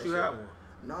PlayStation. I thought you had one.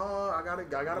 No, I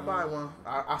gotta buy one.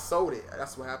 I sold it.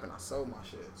 That's what happened. I sold my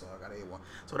shit, so I gotta get one.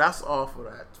 So that's all for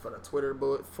the Twitter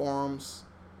forums,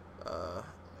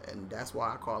 and that's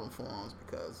why I call them forums,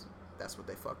 because that's what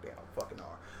they fucking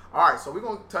are. All right, so we're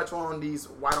gonna touch on these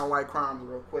white on white crimes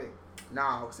real quick.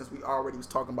 Now, since we already was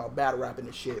talking about battle rapping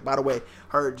and shit. By the way,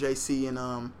 heard JC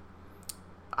and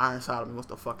Iron Solomon was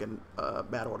the fucking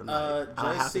battle of the night.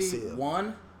 I have to see it.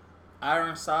 Won.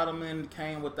 Iron Solomon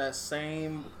came with that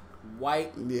same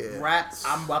white rap.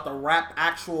 I'm about to rap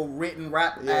actual written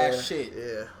rap ass shit.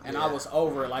 Yeah. And I was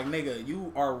over it. Like, nigga,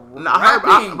 you are rapping.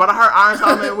 I heard Iron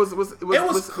Solomon was it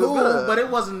was cool, but it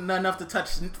wasn't enough to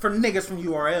touch for niggas from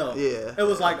URL. Yeah. It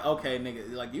was like, okay,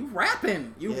 nigga, like you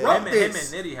rapping. You wrote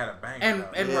this. Him and Nitty had a bang.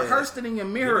 And rehearsed it in your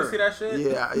mirror. Did you see that shit?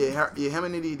 Yeah. Him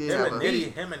and Nitty did have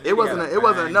a It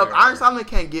wasn't enough. Iron Solomon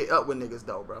can't get up with niggas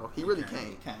though, bro. He really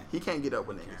can't. He can't get up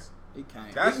with niggas. He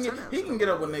can't. He can get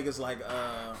up with niggas like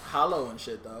Hollow and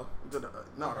shit though.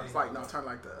 No, it's like turn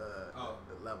like the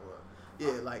level up.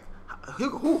 Yeah, like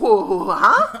who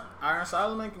huh? Iron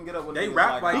Solomon can get up with. They niggas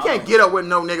rap like he can't get up with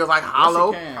no niggas like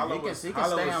Hollow. Yes, he can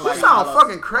Hollow stand you like sound Hollow.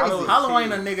 fucking crazy. Hollow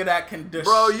ain't a nigga that can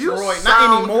destroy. Bro, you not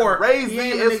sound anymore. crazy He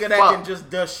ain't a as nigga fuck. that can just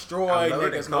destroy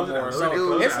niggas no more.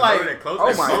 So it's like,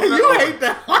 oh my, you hate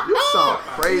that. You sound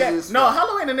crazy. As no, fuck.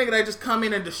 Hollow ain't a nigga that just come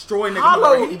in and destroy niggas.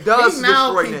 Hollow he does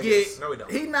now destroy can niggas. get. No, he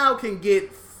don't. He now can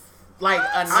get like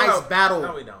a nice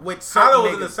battle with some Hollow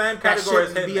niggas in the same category that as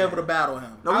shouldn't be Hitman. able to battle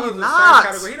him. No, Hollow's he's in not. the same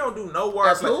category. He don't do no work.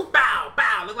 That's like, who? Bow,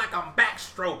 bow. Look like I'm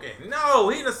backstroking. No,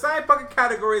 he in the same fucking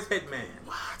category as Hitman.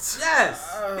 What?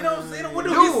 Yes. What do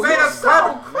he say that's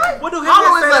clever? What do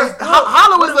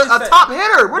Hollow is a top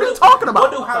hitter. What are you talking about?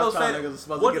 What do Hollow say?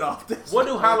 What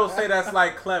do Hollow say that's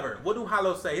like clever? What do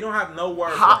Hollow say? He don't have no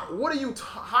words. What do you?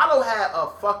 Hollow had a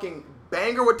fucking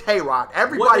banger with Tay-Rock.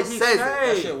 Everybody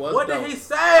says it. What did he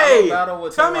say?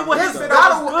 Tell me what he said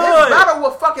that was good. His battle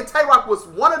with fucking Tay-Rock was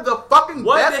one of the fucking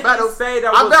best battles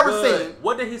I've ever seen.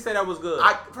 What did he say that was good?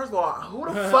 First of all, who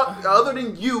the fuck other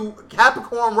than you,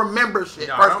 Capricorn, remembers shit?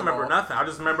 No, I don't remember nothing. I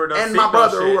just remember the and my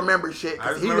brother who remembers shit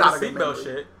I because just he remember got the seatbelt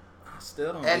shit.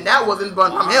 Still don't. And that wasn't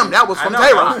from him. That was from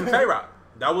Tay-Rock.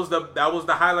 That was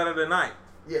the highlight of the night.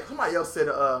 Yeah, somebody else said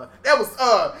that was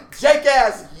Jake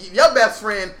ass your best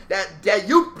friend that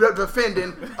you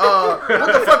defending. What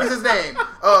the fuck is his name?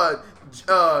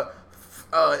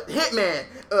 Hitman.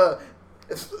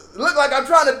 Look like I'm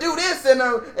trying to do this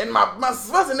and my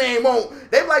what's his name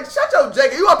won't. They be like, shut your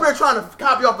Jake. You up here trying to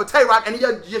copy off of Tay-Rock and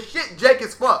your shit Jake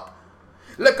as fuck.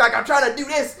 Look like I'm trying to do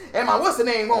this and my what's the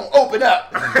name won't open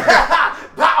up.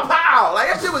 Pow pow. Like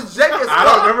that shit was Jake as fuck. I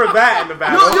don't remember that in the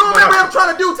battle. You don't remember him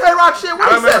trying to do Tay-Rock shit? What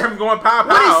I he say? remember him going pow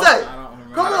pow. What he say?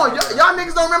 Come on, y'all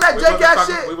niggas don't remember that Jake ass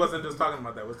shit? We wasn't just talking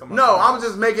about that. No, I was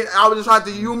just trying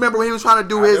to. You remember when he was trying to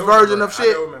do his version of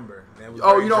shit? I do remember.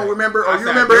 Oh, you don't remember? Oh, you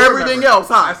remember everything else,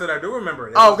 huh? I said I do remember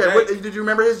it. Oh, okay. Did you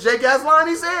remember his Jake ass line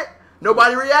he said?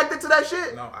 Nobody reacted to that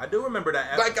shit? No, I do remember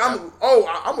that. Like, I'm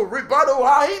a rebuttal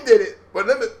how he did it. But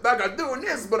like I'm doing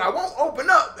this, but I won't open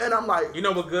up. And I'm like. You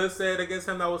know what Good said against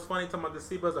him that was funny? Talking about the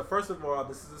C-Buzzer. First of all,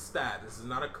 this is a stab. This is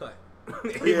not a cut.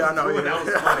 Yeah, I know. Yeah. That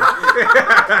was funny.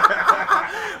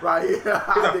 Right, yeah.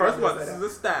 First of all, this is a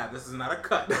stab. This is not a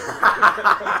cut.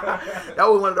 That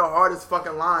was one of the hardest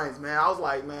fucking lines, man. I was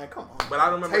like, man, come on. But I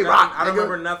don't remember nothing. I don't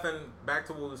remember nothing. Back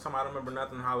to what we was talking about, I don't remember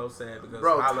nothing Hollow said because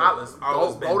Hollow has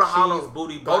always been cheese,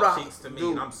 booty, butt cheeks to me.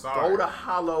 And I'm sorry. Go to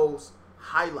Hollow's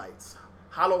highlights.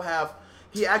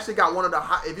 He actually got one of the.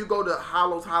 If you go to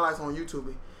Hollow's highlights on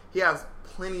YouTube, he has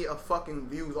plenty of fucking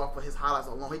views off of his highlights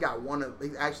alone.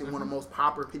 He's actually one of the most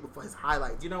popular people for his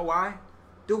highlights. You know why?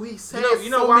 Dude, he said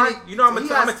you know why? I'm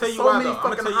gonna tell you why.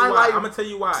 I'm gonna tell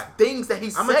you why. Things that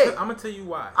he said. I'm gonna tell you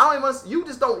why. I don't even. You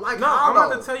just don't like. No, Hollow. I'm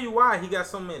gonna tell you why he got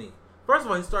so many. First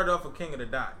of all, he started off with King of the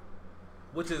Dot,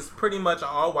 which is pretty much an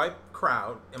all-white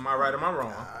crowd. Am I right? Am I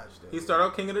wrong? He started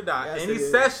off King of the Dot, and he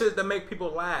says shit that make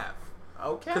people laugh.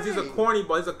 Okay. Because he's a corny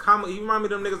boy. He's a comic. He remind me of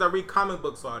them niggas that read comic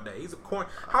books all day. He's a corny.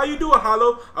 How you do it,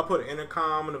 Hollow? I put an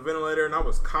intercom in the ventilator and I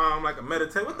was calm like a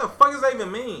meditator. What the fuck does that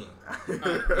even mean?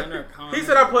 He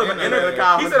said I put an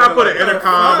intercom. He said I put an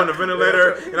intercom in the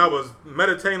ventilator and I was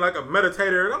meditating like a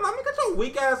meditator. And I'm like, get your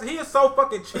weak ass. He is so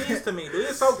fucking cheese to me, dude.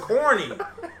 He's so corny.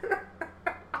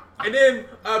 And then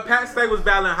Pat Stay was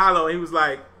battling Hollow and he was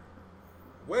like,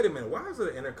 wait a minute, why is there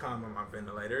an intercom on my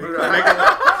ventilator?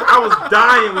 I was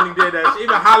dying when he did that shit.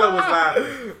 Even Hollow was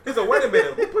laughing. He said, wait a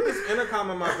minute, who put this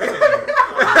intercom on my ventilator?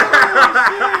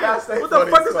 What the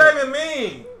fuck does that even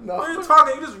mean? No. What are you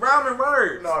talking? You just rhyming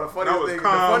words. No, the funniest thing,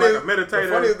 the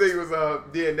funniest thing was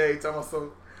DNA talking about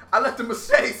some. I left the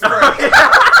machete spray.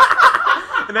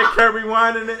 And they kept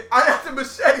rewinding it. I left the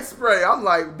machete spray. I'm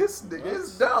like, this nigga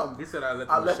is dumb. He said I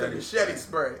left the machete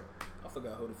spray. I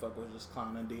forgot who the fuck was just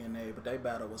clowning DNA, but they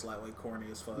battle was like way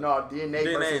corny as fuck. No, DNA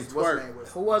versus what's his name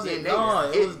was. Who was it?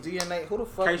 No, it was DNA. Who the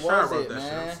fuck was it,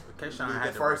 man? K-Shine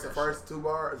had the first two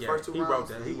bars. Yeah, first two he rounds.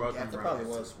 wrote that. He wrote that. It probably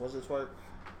was. Was it Twerk?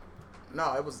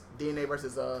 No, it was DNA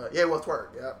versus it was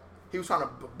Twerk. Yeah. He was trying to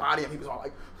body him. He was all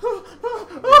like,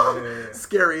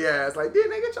 scary ass. Like,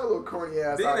 DNA, get your little corny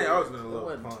ass out. DNA always been a little.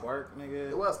 It wasn't Twerk, nigga.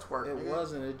 It was Twerk. It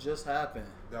wasn't. It just happened.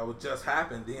 That would just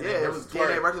happen. DNA it was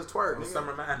DNA versus Twerk. It was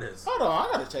Summer Madness. Hold on,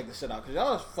 I gotta check this shit out because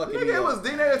y'all was fucking me it was up.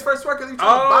 DNA's first Twerk because he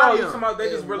trying to body him. You talking about they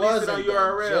just released it on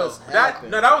URL.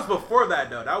 That was before that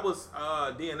though. That was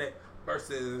DNA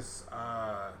versus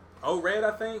O-Red,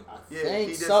 I think. I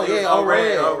think so. Yeah,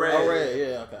 O-Red.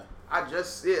 Yeah, okay.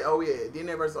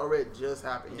 DNA versus O-Red just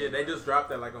happened. Yeah, they just dropped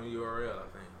that like on URL, I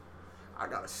think. I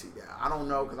gotta see that. I don't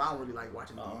know because I don't really like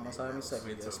watching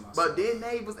DNA. But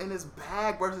DNA was in his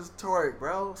bag versus Torek,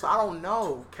 bro. So I don't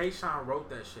know. K-Shine wrote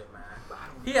that shit, man.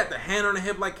 He had the hand on the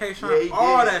hip like K-Shine. Yeah,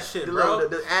 all that shit, bro.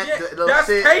 That's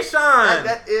K-Shine.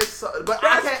 That is. So, but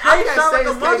that's I can't say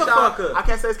it's K-Shine. I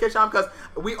can't say it's K-Shine because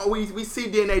we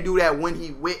see DNA do that when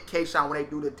he with K-Shine when they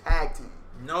do the tag team.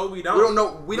 No, we don't.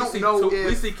 We don't know if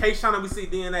we see K-Shine and we see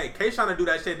DNA. K-Shine do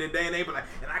that shit. The DNA be like,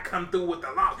 and I come through with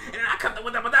the long, and I come through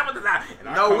with that.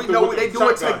 No, we know they do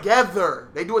it together.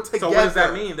 They do it together. So what does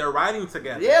that mean? They're writing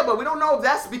together. Yeah, but we don't know if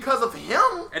that's because of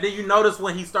him. And then you notice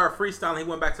when he started freestyling, he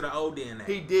went back to the old DNA.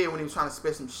 He did when he was trying to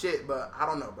spit some shit, but I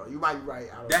don't know, bro. You might be right.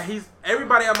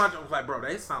 Everybody at my job was like, bro,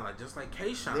 they sound like just like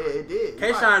K-Shine. Yeah, it did.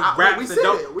 K-Shine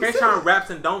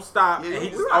raps and don't stop, and he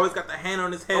just always got the hand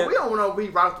on his head. We don't know if he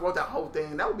wrote that whole thing.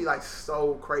 That would be like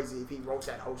so crazy if he wrote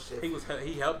that whole shit.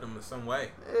 He helped him in some way.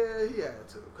 Yeah, he had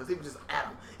to, because he was just at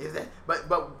him. Is that?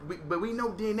 But we know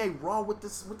DNA raw with the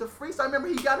freestyle. Remember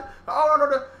he got it. Oh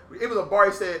no, it was a bar.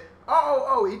 He said,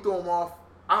 he threw him off.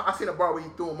 I seen a bar where he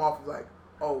threw him off. He was like,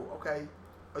 oh okay,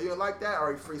 you didn't like that,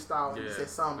 or he freestyled. Yeah, he said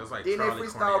something. Like DNA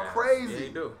freestyle crazy. Yeah, he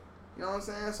do. You know what I'm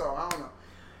saying? So I don't know.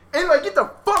 Anyway, get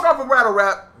the fuck off of Rattle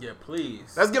Rap. Yeah,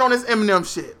 please. Let's get on this Eminem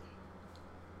shit.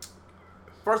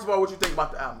 First of all, what you think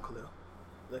about the album, Khalil?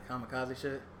 The Kamikaze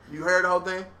shit. You heard the whole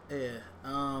thing?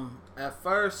 Yeah. At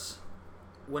first,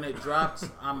 when it dropped,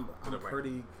 I'm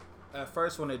pretty. At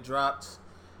first, when it dropped,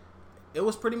 it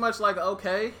was pretty much like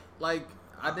okay, like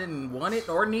I didn't want it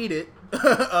or need it.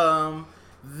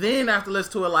 Then after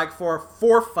listening to it like for a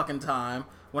fourth fucking time,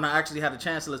 when I actually had a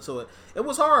chance to listen to it, it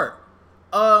was hard.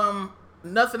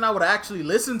 Nothing I would actually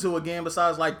listen to again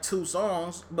besides like 2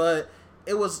 songs, but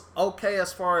it was okay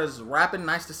as far as rapping.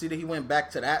 Nice to see that he went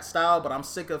back to that style, but I'm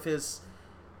sick of his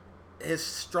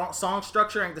strong song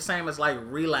structure ain't the same as like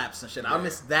Relapse and shit. Yeah. I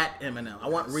miss that Eminem. I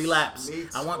want Relapse.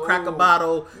 I want Crack a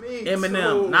Bottle.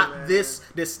 Eminem, not man. This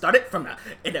started from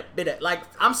the like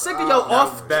I'm sick of your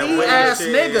off key ass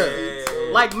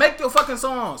nigga. Like make your fucking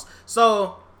songs.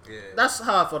 So yeah. That's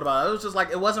how I felt about it. It was just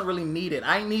like it wasn't really needed.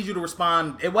 I ain't need you to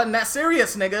respond. It wasn't that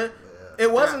serious, nigga. Yeah.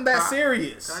 It wasn't that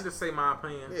serious. Can I just say my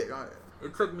opinion? Yeah, go ahead.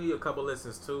 It took me a couple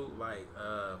listens too. Like,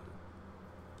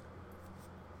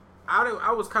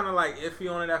 I was kind of like iffy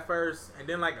on it at first, and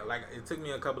then like it took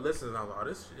me a couple listens, and I was like, oh,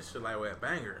 this shit like a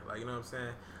banger. Like, you know what I'm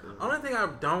saying? Mm-hmm. Only thing I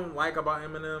don't like about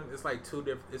Eminem is like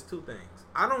it's 2 things.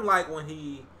 I don't like when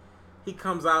he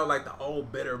comes out like the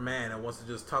old bitter man and wants to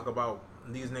just talk about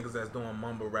these niggas that's doing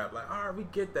mumble rap. Like, all right, we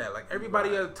get that. Like,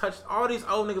 everybody has touched, all these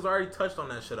old niggas already touched on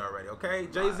that shit already, okay?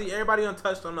 Jay-Z, everybody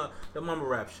untouched on the mumble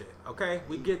rap shit, okay?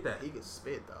 We get that. He can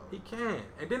spit, though. He can.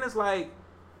 And then it's like,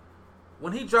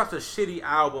 when he drops a shitty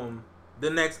album,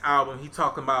 the next album, he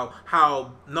talking about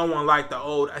how no one liked the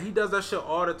old. He does that shit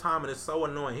all the time, and it's so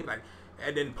annoying. He like,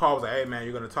 and then Paul was like, hey, man,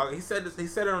 you're going to talk. He said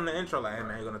it on the intro, like, hey,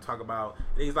 man, you're going to talk about.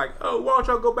 And he's like, oh, why don't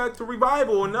y'all go back to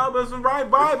Revival? And now there's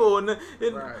Revival. And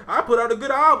right. I put out a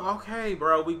good album. Okay,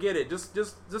 bro, we get it. Just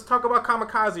talk about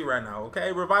Kamikaze right now,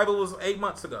 okay? Revival was 8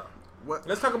 months ago. What?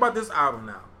 Let's talk about this album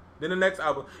now. Then the next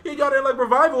album. Yeah, y'all didn't like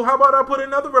Revival. How about I put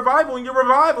another Revival in your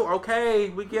Revival? Okay,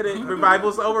 we get it.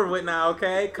 Revival's over with now,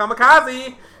 okay?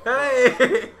 Kamikaze.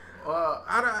 Hey.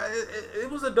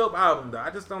 It was a dope album though. I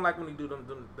just don't like when he do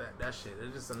that shit.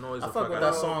 It just annoys. I fuck with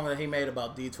that song that he made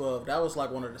about D12. That was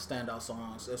like one of the standout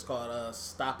songs. It's called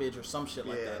Stoppage or some shit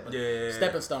like that. But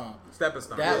Stepping Stone. That was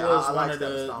one of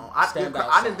the standout.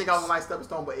 I didn't think I was gonna like Stepping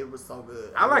Stone, but it was so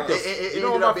good. I liked it. You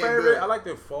know what my favorite? I liked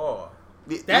it Fall.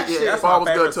 Fall was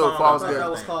good too. Fall was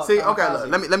good. See, okay,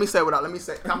 look. Let me say what I. Let me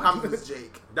say. Kamikaze was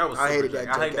Jake. That was. I hated that.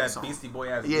 I hate that Beastie Boy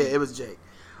ass. Yeah, it was Jake.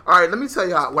 All right, let me tell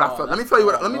you what I felt. Let me tell you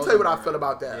what I felt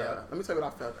about that. Let me tell you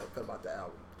what I felt about that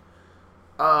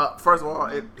album. First of all,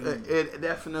 it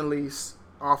definitely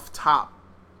off top,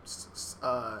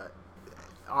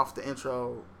 off the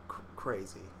intro,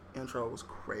 crazy. Intro was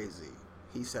crazy.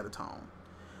 He set a tone.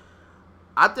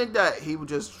 I think that he was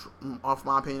just, off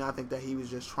my opinion, I think that he was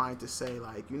just trying to say,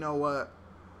 like, you know what?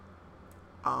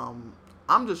 I'm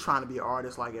just trying to be an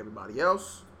artist like everybody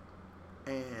else,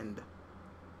 and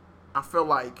I feel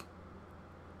like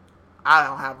I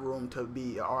don't have room to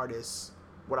be an artist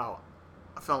without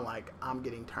feeling like I'm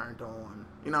getting turned on.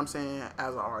 You know what I'm saying?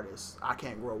 As an artist, I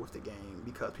can't grow with the game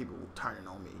because people turning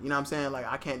on me. You know what I'm saying? Like,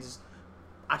 I can't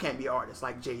be an artist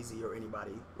like Jay-Z or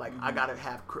anybody. Like, I gotta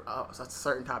have a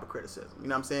certain type of criticism. You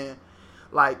know what I'm saying?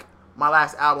 Like, my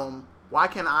last album, why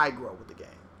can't I grow with the game?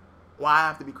 Why I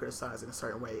have to be criticized in a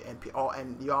certain way?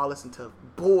 And y'all listen to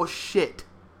bullshit.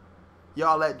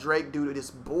 Y'all let Drake do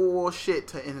this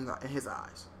bullshit in his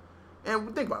eyes.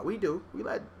 And think about it, we do. We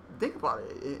let think about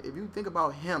it. If you think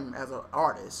about him as an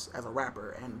artist, as a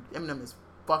rapper, and Eminem is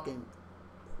fucking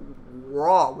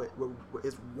raw with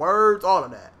his words, all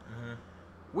of that. Mm-hmm.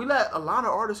 We let a lot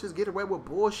of artists just get away with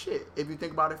bullshit if you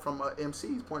think about it from an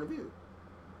MC's point of view.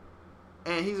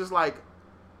 And he's just like,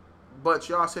 but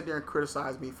y'all sit there and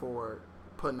criticize me for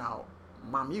putting out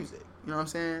my music. You know what I'm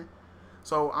saying?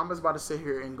 So I'm just about to sit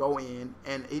here and go in,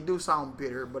 and it do sound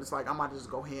bitter, but it's like I'm about to just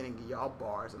go ahead and give y'all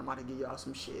bars, and I'm about to give y'all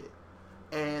some shit.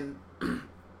 And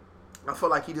I feel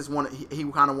like he just wanted, he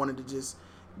kind of wanted to just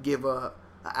give an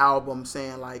album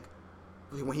saying like,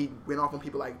 when he went off on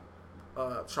people like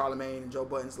Charlamagne and Joe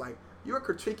Budden, it's like, you're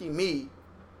critiquing me.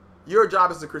 Your job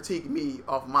is to critique me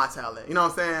off my talent. You know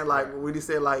what I'm saying? Like, right. When he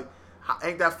said like,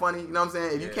 ain't that funny? You know what I'm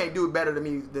saying? If you can't do it better than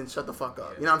me, then shut the fuck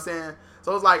up. You know what I'm saying?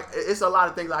 So it's like, it's a lot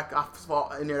of things like I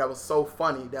saw in there that was so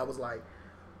funny that was like,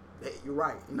 hey, you're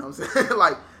right. You know what I'm saying?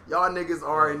 Like, y'all niggas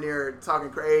are in there talking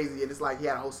crazy, and it's like he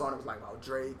had a whole song that was like about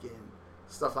Drake and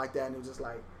stuff like that, and it was just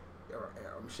like, or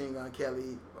Machine Gun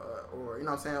Kelly, or you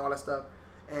know what I'm saying, all that stuff.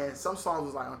 And some songs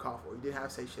was like uncalled for. You didn't have to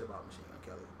say shit about Machine Gun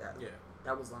Kelly.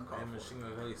 That was uncalled for. And Machine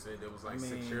Gun Kelly said that was like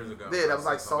 6 years ago. Yeah, that was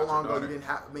like so long ago. You didn't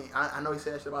have. I know he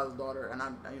said that shit about his daughter, and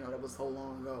that was so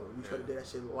long ago. You should have did that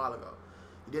shit a while ago.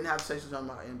 You didn't have to say something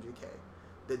about MGK.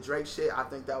 The Drake shit, I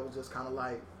think that was just kind of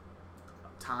like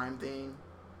a time thing.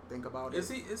 Think about it. It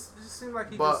just seems like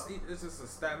it's just a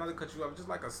stat. Not to cut you off, just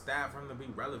like a stat for him to be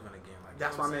relevant again. Like,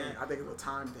 that's what I mean. I think it's a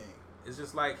time thing. It's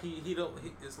just like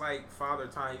it's like Father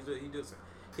Time.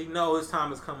 He knows his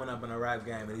time is coming up in a rap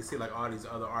game, and he see like all these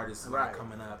other artists like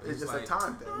coming up. It's just like, a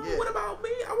time thing. Yeah. What about me?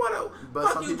 I want to.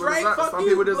 But fuck you, Drake. Some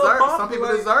people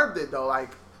deserved it though.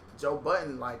 Like Joe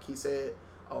Budden, like he said,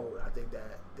 "Oh, I think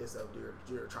that this up there,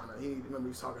 you're trying to." He remember he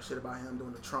was talking shit about him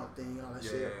doing the Trump thing and all that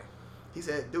shit. He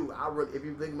said, "Dude, I really, if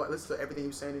you think about, listen to everything he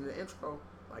was saying in the intro,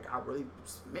 like I really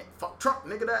meant fuck Trump,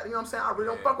 nigga. That, you know what I'm saying? I really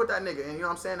don't fuck with that nigga, and you know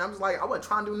what I'm saying? I'm just like, I wasn't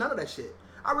trying to do none of that shit.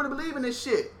 I really believe in this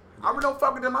shit. I really don't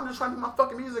fuck with them. I'm just trying to get my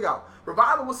fucking music out.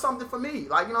 Revival was something for me.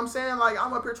 Like, you know what I'm saying? Like,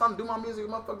 I'm up here trying to do my music.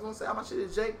 Motherfuckers gonna say how my shit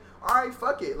is Jake. All right,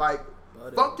 fuck it. Like,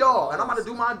 fuck y'all. And I'm about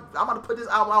to put this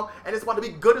album out, and it's about to be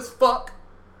good as fuck.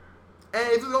 And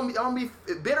if it's gonna be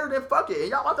bitter, then fuck it.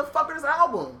 And y'all about to fuck with this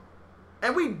album.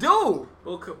 And we do.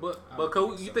 But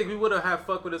you think we would have had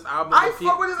fuck with this album?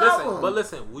 Fuck with this album. But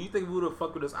listen, you think we would have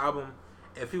fucked with this album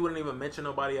if he wouldn't even mention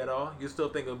nobody at all? You still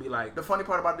think it would be like... The funny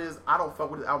part about it is, I don't fuck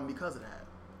with this album because of that.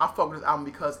 I fuck with this album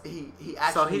because he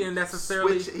actually... So he didn't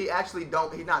necessarily...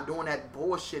 He's not doing that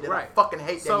bullshit that I fucking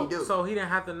hate that he do. So he didn't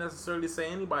have to necessarily say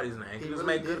anybody's name. He just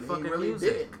made good fucking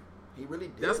music. He really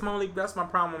did. That's my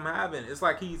problem I'm having. It's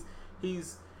like he's...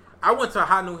 I went to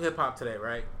Hot New Hip Hop today,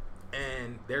 right?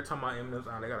 And they're talking about Eminem's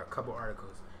album. They got a couple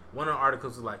articles. One of the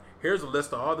articles is like, here's a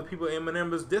list of all the people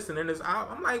Eminem is dissing in his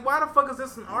album. I'm like, why the fuck is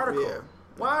this an article? Yeah.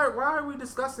 Why are we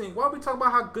discussing? Why are we talking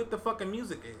about how good the fucking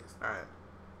music is? All right.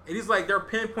 And he's like, they're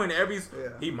pinpointing every... Yeah.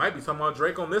 He might be talking about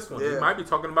Drake on this one. Yeah. He might be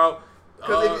talking about...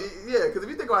 Because if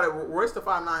you think about it, Royce da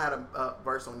 5'9" had a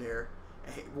verse on there.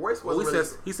 Royce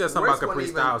was he said something about Capri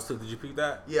Styles too. Did you peep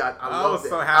that? Yeah, I was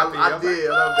so happy. I did.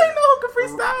 Like, I know who Capri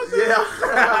Styles is.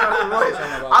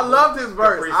 Yeah. I loved his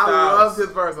verse. I loved his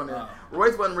verse on there.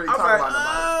 Royce wasn't really talking about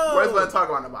nobody. Royce wasn't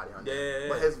talking about nobody on there.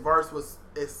 But his verse was.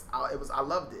 I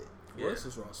loved it. Royce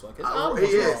is raw, so his album was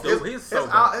so good. His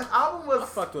album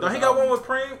was... No, he got one with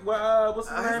Preem. What's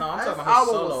his name? No, I'm talking about his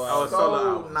solo album.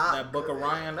 So that Book of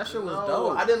Ryan, that shit was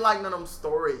dope. I didn't like none of them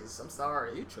stories. I'm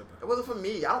sorry. You tripping. It wasn't for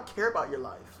me. I don't care about your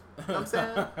life. You know what I'm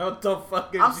saying? What the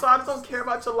fuck? I'm sorry, I just don't care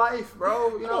about your life,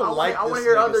 bro. You know, I want to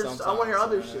hear others. I want to hear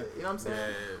other shit. You know what I'm saying?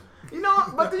 Yeah. You know,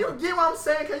 but do you get what I'm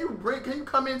saying? Can you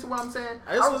come into what I'm saying?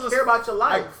 I don't care about your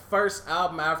life. Like first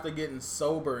album after getting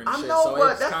sober and shit. I know, so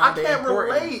but I can't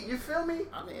relate. You feel me?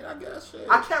 I mean, I guess shit.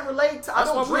 I can't relate to. I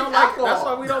don't drink alcohol. That's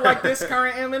why we don't like this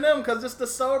current Eminem, because it's the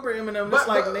sober Eminem. It's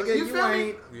like, nigga, you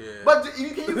ain't. Yeah. But can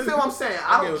you feel what I'm saying?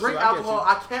 I don't drink alcohol.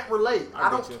 I can't relate. I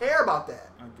don't care about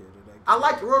that. I get it. I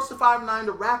like Royce da 5'9",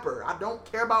 the rapper. I don't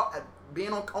care about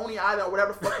being on Coney Island or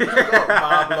whatever the fuck you go.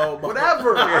 Pablo.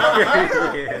 Whatever.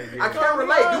 I can't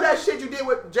relate. Do that shit you did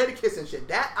with Jadakiss and shit.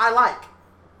 That I like.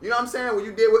 You know what I'm saying? What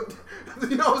you did with,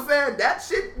 you know what I'm saying? That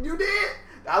shit you did,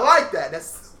 I like that.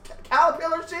 That's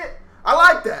Caterpillar shit. I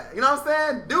like that. You know what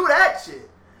I'm saying? Do that shit.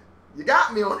 You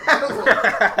got me on that one. You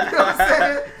know what I'm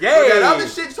saying? Yay. But that other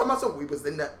shit, you talking about some, we was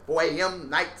in the 4 a.m.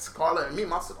 nights calling and me,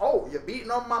 my son, oh, you're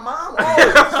beating on my mom? Oh, I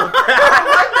don't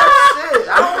like that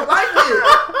shit. I don't like it.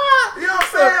 You know what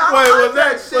I'm saying? I don't like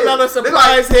that shit. Another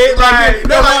surprise hit. Like,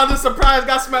 another surprise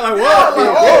got smelled like, whoa.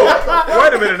 Yeah,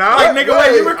 wait a minute now. Like, nigga,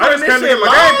 wait, you recording this shit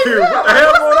live? What the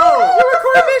hell going on? You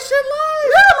recording this shit live?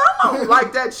 Yeah, I don't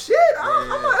like that shit.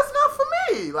 That's not for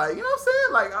me. me. Like, you know what I'm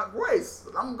saying? Like, Royce,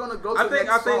 I'm gonna go to the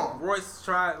next song. I think Royce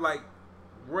tried, like,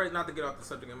 Royce, not to get off the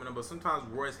subject of Eminem, but sometimes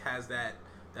Royce has that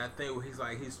thing where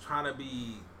he's trying to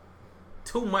be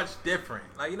too much different.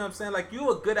 Like, you know what I'm saying? Like,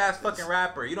 you a good ass fucking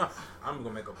rapper. You know, I'm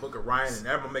gonna make a book of Ryan and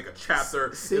I'm gonna make a chapter.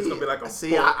 It's gonna be like a book.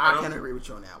 I can't agree with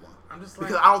you on that one. I'm just like,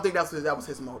 because I don't think that was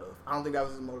his motive. I don't think that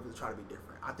was his motive to try to be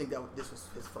different. I think this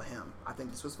was for him. I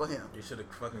think this was for him. You should have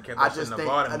fucking kept that shit in the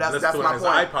bottom. That's my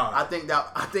point. iPod. I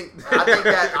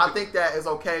think that is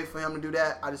okay for him to do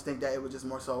that. I just think that it was just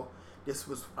more so. This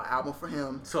was an album for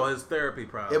him. So his therapy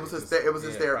probably. It was his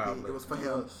therapy. Probably. It was for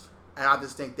him, and I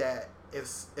just think that it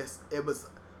was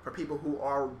for people who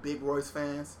are big Royce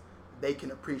fans. They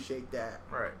can appreciate that,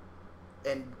 right,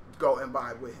 and go and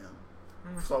vibe with him.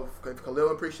 Mm-hmm. So if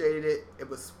Khalil appreciated it, it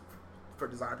was for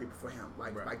desire people for him,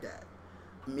 like that.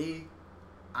 Me,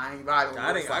 I ain't vibing with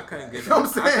Royce like that. You know what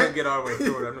I'm saying? I couldn't get all the way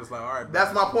through it. I'm just like, all right.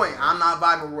 That's my point. I'm not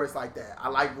vibing with Royce like that. I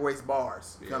like Royce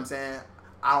bars. You know what I'm saying?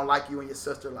 I don't like you and your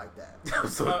sister like that. You know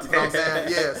what I'm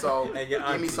saying? Yeah, so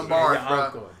give me some bars,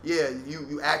 bro. Yeah,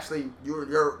 you actually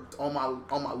you're on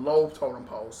my low totem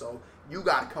pole, so you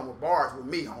gotta come with bars with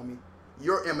me, homie.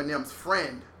 You're Eminem's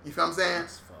friend. You feel what I'm saying?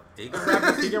 He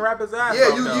can rap his ass.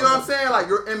 Yeah, you know what I'm saying? Like,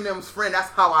 you're Eminem's friend. That's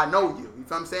how I know you. You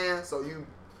feel what I'm saying? So you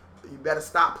better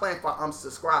stop playing for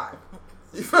unsubscribe.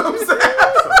 You feel what I'm saying?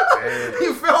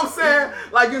 You feel what I'm saying?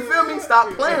 Like, you feel me? Stop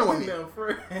playing with me.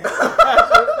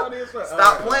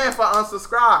 Stop playing for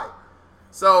unsubscribe.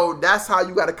 So that's how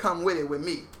you got to come with it with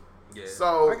me. Yeah.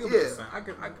 So you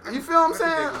feel what I'm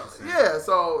saying? Yeah.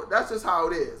 So that's just how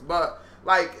it is. But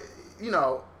like, you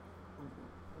know,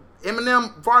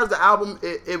 Eminem, as far as the album,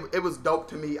 it was dope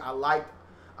to me. I liked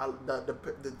the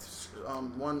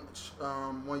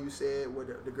one you said where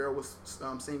the girl was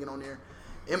singing on there.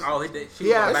 Yeah,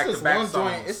 it's just one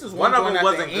joint. It's just one joint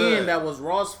at the end that was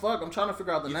raw as fuck. I'm trying to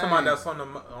figure out the name. You talking about that's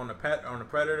on the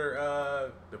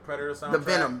Predator, the Predator soundtrack? The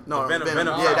Venom. No, Venom.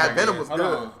 Yeah, that Venom was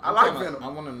good. I like Venom. I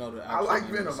want to know that. I like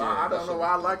Venom. I don't know why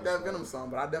I like that Venom song,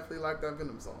 but I definitely like that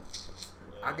Venom song.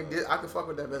 I can fuck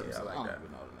with that Venom song. I like that.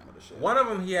 One of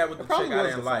them he had with the chick I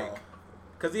didn't like.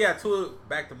 Because he had two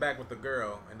back to back with the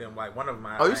girl, and then like one of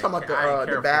them you talking about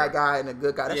the bad guy and the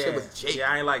good guy? That shit was Jake.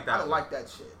 Yeah, I ain't like that. I don't like that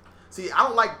shit. See, I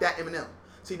don't like that Eminem.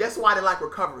 See, that's why I didn't like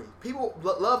Recovery. People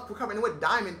love Recovery and it went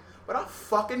diamond, but I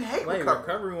fucking hate Recovery.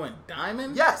 Recovery went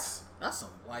diamond? Yes. That's some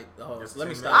white. Oh, let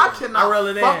me stop. I cannot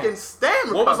fucking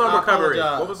stand Recovery. What was on Recovery?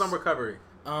 What was on Recovery?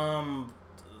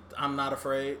 I'm not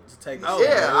afraid to take it. No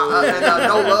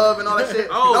Love and all that shit.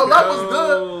 No Love was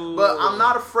good, but I'm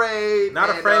not afraid. Not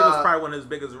Afraid was probably one of his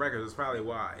biggest records. That's probably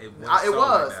why it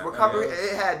was Recovery.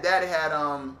 It had that. It had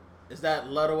Is that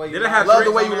Love the Way You Lie? Did it have Love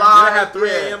the Way You Lie? Did it have 3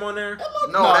 a.m. on there?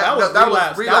 No, that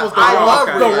was Relapse. I love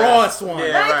the Ross one.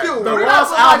 Yeah, Thank you. The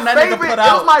Ross album that nigga put out.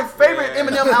 It was my favorite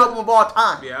Eminem album of all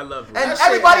time. Yeah, I love it. And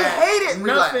everybody hated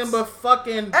Relapse. Nothing but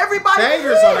fucking everybody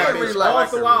bangers on that bitch all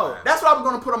throughout. That's what I'm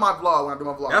going to put on my vlog when I do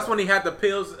my vlog. That's when he had the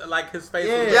pills, like his face.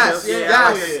 Yes.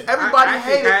 Everybody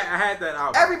hated it. I had that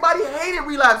album. Everybody hated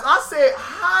Relapse. I said,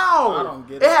 how? I don't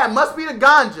get it. It had Must Be the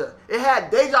Ganja. It had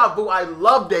Deja Vu. I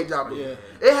love Deja Vu. Yeah.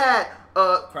 It had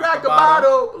Crack a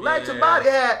Bottle, Let Your Body.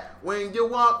 It had When You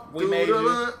Walk Through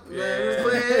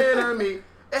the Enemy.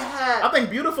 It had. I think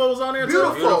Beautiful was on there too.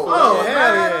 Beautiful. Oh,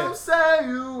 hell yeah. Say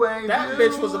you ain't that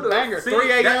bitch was a banger. 3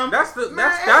 a.m. That's the Eminem.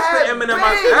 That's the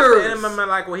Eminem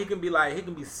like where he can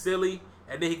be silly.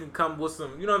 And then he can come with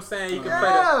some, you know what I'm saying? He can play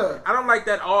that. I don't like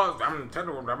that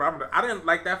I didn't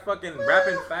like that fucking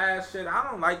rapping fast shit. I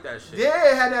don't like that shit.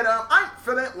 Yeah, it had that. I'm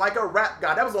feeling like a rap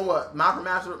guy. That was on what?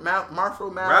 Marshall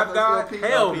Rap guy?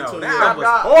 Hell no. That album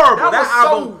was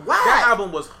horrible. That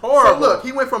album was horrible. So look,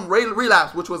 he went from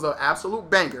Relapse, which was an absolute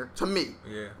banger, to me,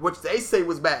 which they say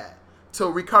was bad, to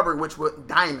Recovery, which was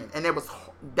diamond, and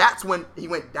that's when he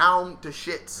went down to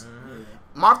shits. Mm-hmm.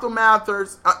 Marshall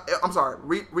Mathers,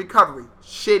 Recovery,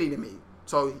 shitty to me.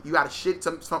 So you got a shit,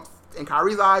 in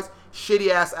Kyrie's eyes,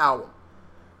 shitty ass album.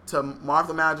 To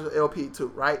Marshall Mathers LP too,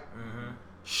 right? Mm-hmm.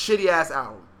 Shitty ass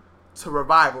album. To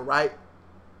Revival, right?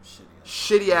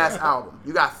 Shitty ass album.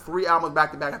 You got 3 albums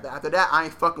back to back. After that, I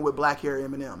ain't fucking with Black Hair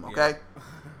Eminem, okay? Yeah.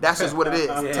 That's just what it is.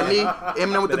 To me,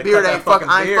 Eminem with the beard ain't fucking.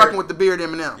 I ain't fucking with the beard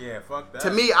Eminem. Yeah, fuck that. To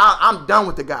me, I'm done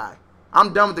with the guy.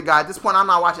 I'm done with the guy. At this point, I'm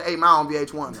not watching 8 Mile on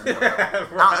VH1.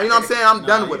 Right. You know what I'm saying? I'm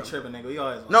done with him. Tripping, nigga. You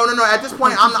always no. At this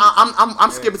point,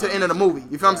 I'm skipping to the end of the movie.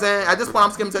 You feel what I'm saying? At this point,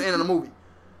 I'm skipping to the end of the movie.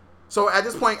 So at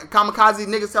this point, Kamikaze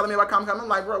niggas telling me about Kamikaze. I'm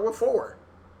like, bro, what for?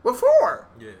 What for?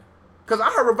 Yeah. Because I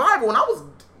heard Revival when I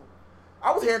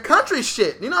was hearing country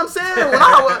shit. You know what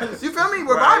I'm saying? You feel me?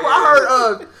 Revival.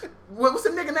 I heard what's the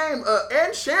nigga name?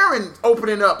 Ed Sheeran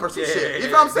opening up or some shit. You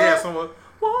feel what I'm saying?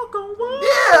 Walk on water.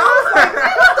 Yeah, I was like,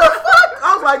 what the fuck? I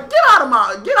was like, get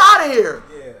out of here.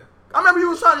 Yeah. I remember you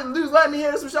was letting me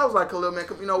hear some shit. I was like, Khalil, man,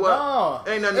 you know what? No.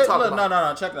 Ain't nothing to talk about.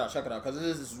 No. Check it out. Because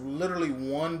this is literally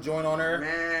one joint on there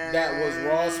that was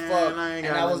raw as fuck. And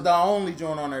that was the only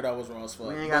joint on there that was raw as fuck.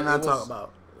 We ain't got nothing to talk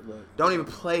about. Look, don't even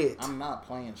play it. I'm not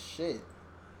playing shit.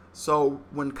 So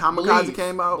when Kamikaze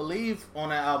came out, Believe on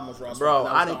that album was raw as fuck. Bro,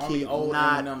 that was I didn't the only keep old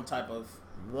not Eminem type of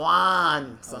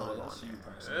one song on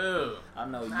Ew. I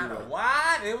know you Not were. a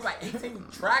what? It was like 18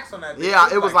 tracks on that.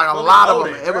 Yeah, it was like a lot of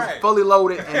them. It was fully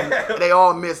loaded, and they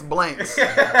all missed blanks.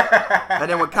 And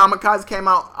then when Kamikaze came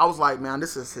out, I was like, man,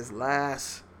 this is his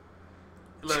last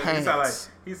chance.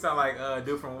 He sound like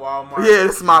dude from Walmart. Yeah,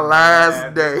 this is my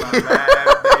last day.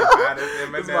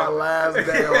 This is my last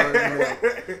day on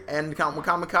this. And when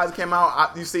Kamikaze came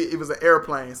out, you see, it was an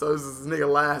airplane, so this is this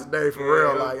nigga last day for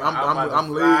real. Like I'm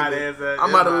leaving.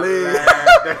 I'm about to leave.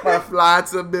 I'm about to fly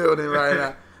to the building right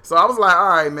now. So I was like, all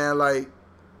right, man, like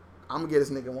I'm gonna give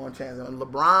this nigga one chance. And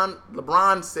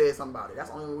LeBron said something about it. That's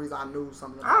the only reason I knew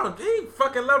something about it. He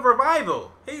fucking loved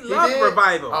Revival. He loved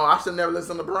Revival. Oh, I should never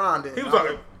listen to LeBron then. He was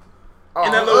like, in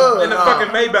the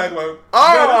fucking Maybach, like,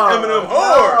 Eminem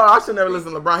hard. Oh, I should never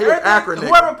listen to LeBron. He was Akron nigga.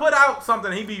 Whoever put out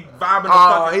something, he be vibing.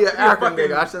 Oh, he an Akron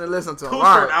nigga. I shouldn't listen to him.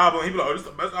 Two-shirt album. He be like, oh, this is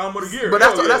the best album of the year. But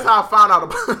that's how I found out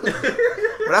about it.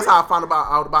 But that's how I found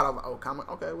out about it. I was like,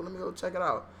 oh, okay, well, let me go check it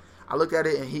out. I looked at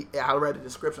it, and I read the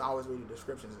description. I always read the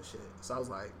descriptions and shit. So I was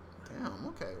like, damn,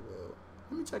 okay, well,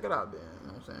 let me check it out then. You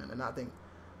know what I'm saying? And I think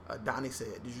Donnie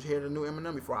said, did you hear the new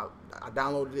Eminem? Before I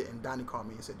downloaded it, and Donnie called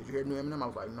me and said, did you hear the new Eminem? I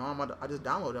was like, no, I just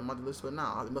downloaded it. I'm about to listen to it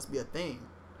now. It must be a thing.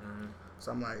 Mm-hmm.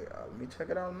 So I'm like, let me check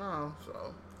it out now.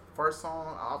 So first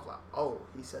song, I was like, oh,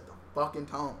 he set the fucking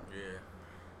tone. Yeah.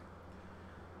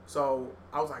 So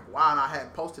I was like, wow, and I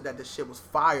had posted that this shit was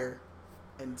fire.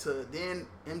 Until then,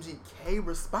 MGK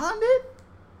responded.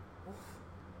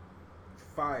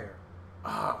 Fire.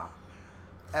 Fire.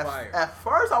 At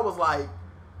first, I was like,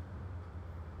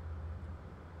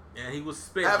 and he was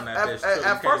spitting on that bitch too.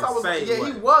 At first, I was like, yeah,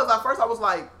 he was. At first, I was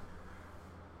like,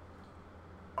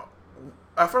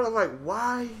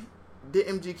 why did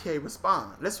MGK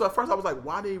respond? At first, I was like,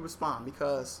 why did he respond?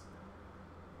 Because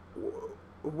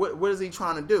what is he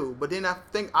trying to do? But then I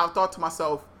thought to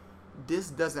myself, this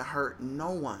doesn't hurt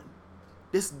no one.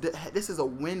 This is a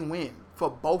win-win for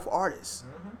both artists.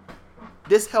 Mm-hmm.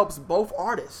 This helps both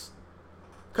artists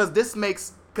because it's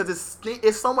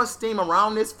so much steam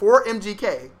around this for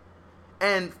MGK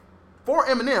and for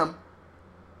Eminem.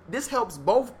 This helps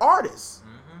both artists.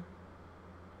 Mm-hmm.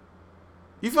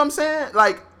 You feel what I'm saying?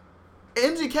 Like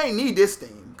MGK need this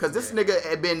steam because this nigga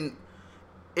had been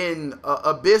in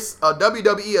a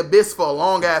WWE abyss for a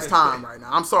long ass time right now.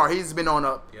 I'm sorry, he's been on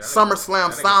a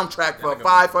SummerSlam soundtrack for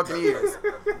 5 fucking years.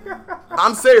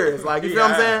 I'm serious, like you feel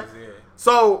what I'm saying? Yeah.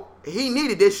 So he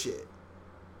needed this shit,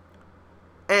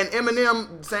 and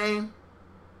Eminem same,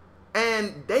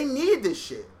 and they need this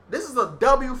shit. This is a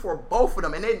W for both of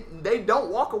them, and they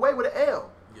don't walk away with an L.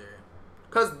 Yeah,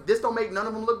 because this don't make none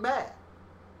of them look bad.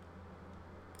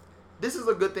 This is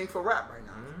a good thing for rap right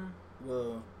now.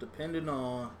 Well, depending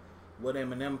on what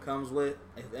Eminem comes with,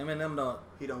 if Eminem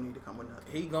he don't need to come with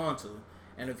nothing. He going to,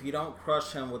 and if you don't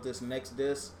crush him with this next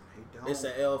diss, it's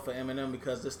an L for Eminem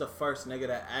because this the first nigga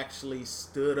that actually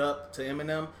stood up to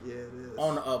Eminem. Yeah, it is.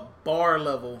 On a bar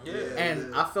level. Yeah,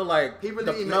 and I feel like he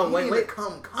really wait.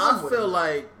 I feel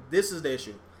like this is the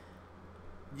issue.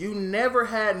 You never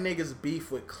had niggas beef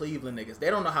with Cleveland niggas. They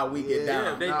don't know how we get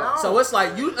down. They don't. So it's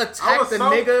like you attacked the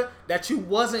nigga that you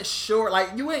wasn't sure.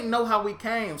 Like you ain't know how we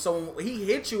came. So when he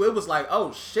hit you, it was like,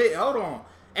 oh shit, hold on.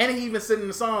 And he even said in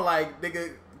the song like,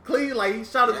 nigga, Cleveland, like he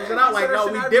shouted shit out like, no,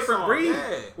 we different breed.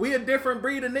 Yeah. We a different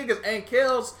breed of niggas. And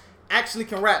Kells actually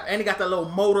can rap, and he got that little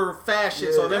motor fast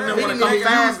shit. So them want to come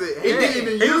fast. He didn't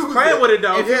even use it. He was playing with it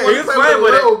though. He was playing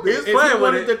with it. He was playing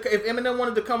with it. If Eminem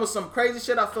wanted to come with some crazy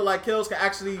shit, I feel like Kells can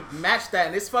actually match that.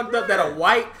 And it's fucked up that a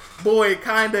white boy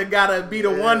kind of gotta be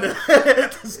the one to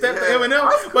step to Eminem,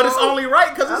 cool. But it's only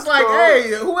right because it's like,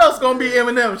 hey, who else gonna be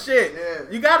Eminem? Shit,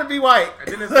 you gotta be white.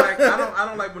 And then it's like I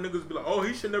don't like when niggas be like, oh,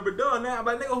 he should never done that.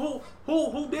 But nigga,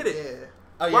 who did it? Yeah.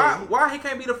 Oh, yeah. Why he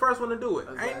can't be the first one to do it?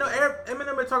 Exactly. Ain't no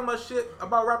Eminem been talking about shit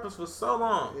about rappers for so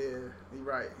long. Yeah, he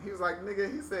right. He was like,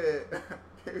 nigga. He said,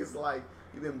 he was like,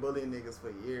 you been bullying niggas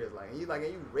for years. Like, and you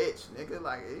rich, nigga.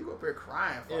 Like, you up here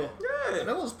crying for him. Yeah. And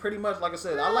it was pretty much like I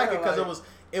said. I like it because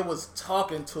it was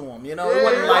talking to him. You know, it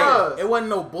wasn't like it wasn't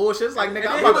no bullshit. It's like nigga,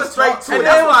 I'm about to straight to it. And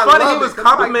then it was funny. He was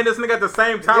complimenting this nigga at the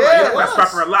same time. Like, best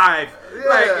rapper alive. Yeah,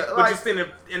 like, but just in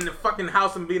in the fucking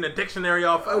house and be in a dictionary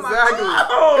off. Exactly.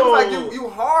 It was like you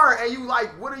hard and you like,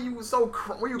 what are you so?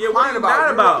 What are you crying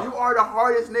about? You are the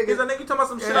hardest nigga. Because I think you talking about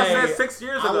some shit I said 6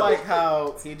 years ago. I like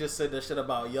how he just said this shit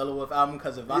about Yellow Wolf album.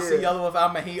 Because if I see Yellow Wolf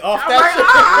album and he off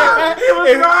that shit,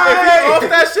 if he off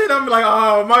that shit, I'm like,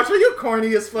 oh, Marshall, you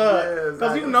corny as fuck.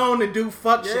 Because you known to do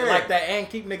fuck shit like that and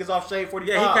keep niggas off Shade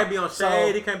 45. Yeah, he can't be on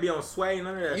Shade. He can't be on Sway.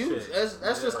 None of that shit.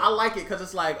 That's just I like it because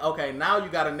it's like, okay, now you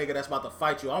got a nigga that's about to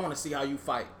fight you. I want to see how you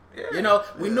fight. Yeah. You know,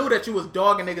 we knew that you was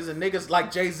dogging niggas and niggas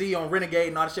like Jay-Z on Renegade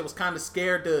and all that shit was kind of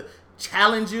scared to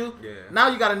challenge you. Yeah. Now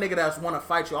you got a nigga that's want to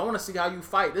fight you. I want to see how you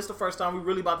fight. This is the first time we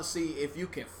really about to see if you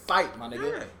can fight, my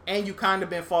nigga. Yeah. And you kind of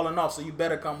been falling off, so you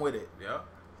better come with it. Yeah.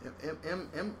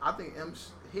 I think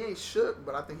he ain't shook,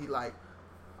 but I think he like,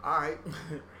 all right,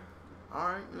 you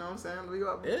know what I'm saying?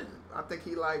 I think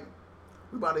he like,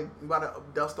 we about to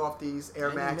dust off these Air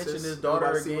Maxes. He mentioned his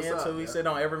daughter again too. He said,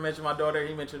 "Don't ever mention my daughter."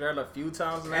 He mentioned her a few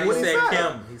times now. And he said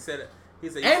Kim. He said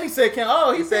and he said Kim.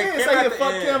 Oh, he said Kim. Say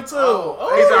fuck Kim too.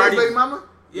 Oh, he's already baby mama.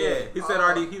 Yeah, he said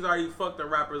he's already fucked the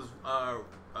rapper's I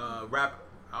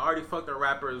already fucked the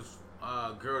rapper's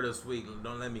girl this week.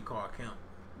 Don't let me call Kim.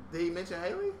 Did he mention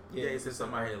Haley? Yeah, he said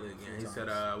something about Haley again. He said,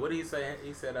 what did he say?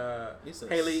 He said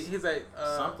Haley. He said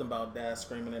something about dad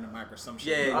screaming in the mic or some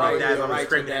shit. Yeah, dad's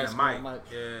screaming in the mic.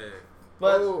 Yeah.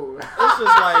 But it's just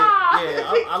like,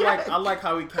 I like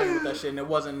how he came with that shit, and it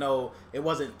wasn't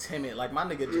timid. Like my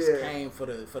nigga just came for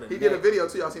the. He did a video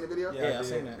too. Y'all seen the video? Yeah, I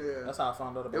seen that. Yeah. That's how I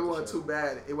found out about it. It wasn't too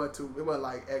bad. It wasn't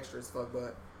like extra as fuck,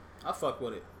 but I fuck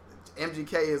with it.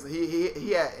 MGK is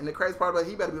he had, and the crazy part about it,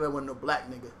 he better be like one of no black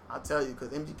nigga. I'll tell you, because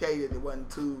MGK it wasn't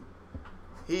too.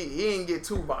 He didn't get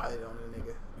too violent on the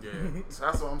nigga. Yeah. So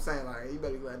that's what I'm saying. Like he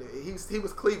better be like that. He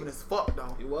was Cleveland as fuck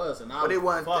though. He was, and but it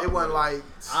wasn't like.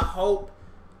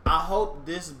 I hope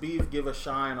this beef give a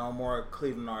shine on more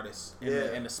Cleveland artists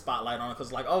in the spotlight on it.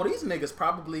 Because, like, these niggas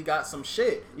probably got some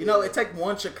shit. You know, it take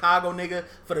one Chicago nigga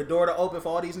for the door to open for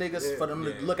all these niggas, for them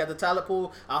to look at the talent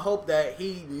pool. I hope that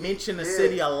he mentioned the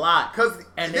city a lot. Because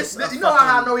you know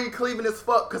how I know he Cleveland as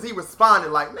fuck? Because he responded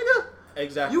like, nigga.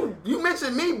 Exactly. You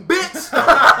mentioned me, bitch.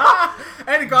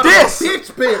 And he called him a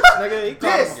bitch. Nigga, he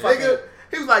called him nigga.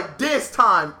 He was like, this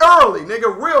time, early,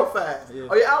 nigga, real fast. Yeah.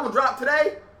 Oh, your album dropped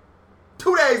today?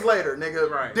 2 days later,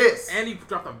 nigga, this. And he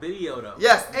dropped a video, though.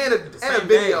 Yes, and a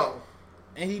video.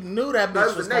 And he knew that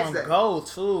bitch was going to go,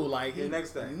 too. Like, he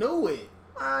knew it.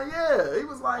 Yeah, he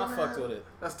was like, I fucked with it.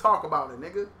 Let's talk about it,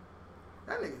 nigga.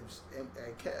 That nigga,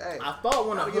 hey. I thought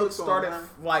when the hook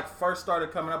first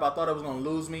started coming up, I thought it was going to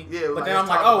lose me. Yeah, but then I'm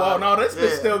like, oh, no, this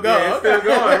bitch still going. Yeah, it's still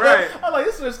going, right. I'm like,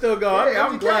 this bitch still going. Yeah,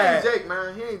 I'm glad. He ain't Jake,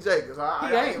 man. He ain't Jake.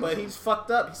 He ain't, but he's fucked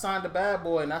up. He signed a Bad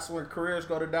Boy, and that's when careers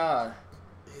go to die.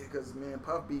 Because, man,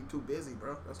 Puff be too busy,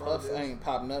 bro. That's all Puff ain't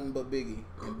pop nothing but Biggie.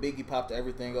 And Biggie popped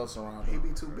everything else around him. He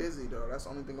be too busy, though. That's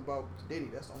the only thing about Diddy.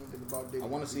 I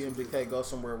want to see MGK go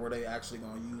somewhere where they actually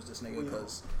going to use this nigga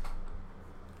because...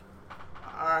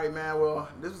 All right, man. Well,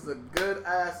 this was a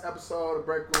good-ass episode of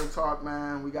Break Room Talk,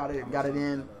 man. We got it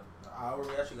in. Hour.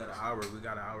 We actually got an hour. We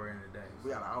got an hour in today.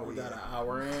 We got an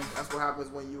hour in. That's what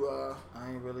happens when you I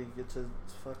ain't really get to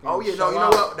fucking. Oh yeah, no, you know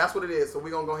what? That's what it is. So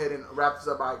we gonna go ahead and wrap this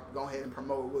up by go ahead and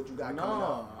promote what you got coming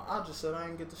up. I just said I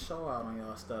didn't get to show out on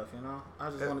y'all stuff. You know,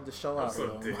 I just wanted to show out.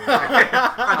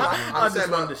 I just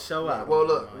wanted to show out. Well,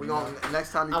 look, we gonna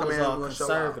next time you come in, we're gonna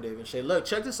show out. Conservative and shit. Look,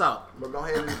 check this out. But go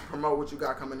ahead and promote what you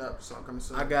got coming up. So coming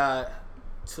soon. I got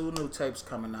 2 new tapes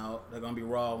coming out. They're gonna be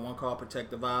raw. One called Protect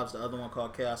the Vibes. The other one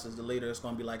called Chaos is the Leader. It's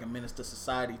gonna be like a Menace to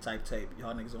Society type tape.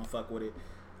 Y'all niggas gonna fuck with it.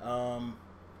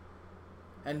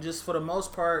 And just for the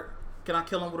most part, can I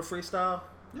kill him with a freestyle?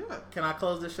 Yeah. Can I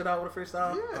close this shit out with a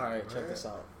freestyle? Yeah. All right, check this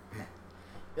out.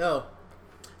 Yo,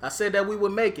 I said that we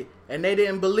would make it, and they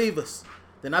didn't believe us.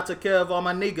 Then I took care of all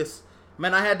my niggas.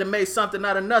 Man, I had to make something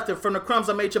out of nothing. From the crumbs,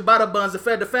 I made ciabatta buns and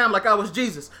fed the fam like I was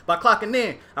Jesus. By clocking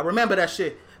in, I remember that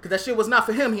shit. Cause that shit was not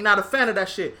for him, he not a fan of that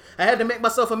shit. I had to make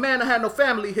myself a man, I had no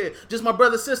family here. Just my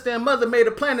brother, sister, and mother made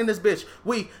a plan in this bitch.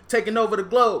 We taking over the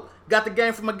globe. Got the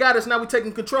game from a goddess, now we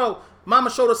taking control.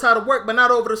 Mama showed us how to work, but not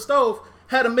over the stove.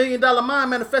 Had $1 million mind,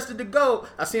 manifested the gold.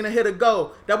 I seen her hit a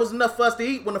goal. That was enough for us to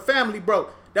eat when the family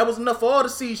broke. That was enough for all the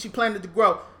seeds she planted to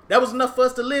grow. That was enough for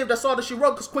us to live, that's all that she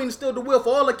wrote. Cause Queen instilled the will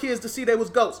for all the kids to see they was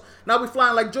ghosts. Now we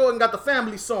flying like Jordan, got the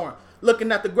family soaring.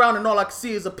 Looking at the ground and all I can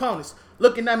see is opponents.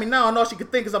 Looking at me now and all she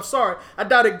could think is I'm sorry. I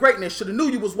doubted greatness, shoulda knew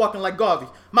you was walking like Garvey.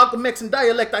 Malcolm X in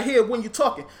dialect I hear when you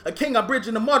talking. A king I bridge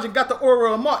in the margin, got the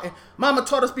aura of Martin. Mama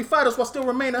taught us be fighters while still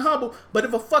remaining humble. But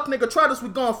if a fuck nigga tried us, we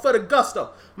going for the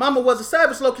gusto. Mama was a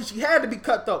savage low cause she had to be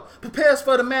cut though. Prepares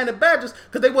for the man in badges,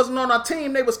 cause they wasn't on our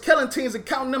team. They was killing teams and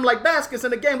counting them like baskets.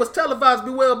 And the game was televised,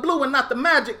 beware of blue and not the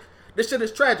magic. This shit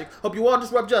is tragic. Hope you all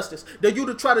disrupt justice. They're you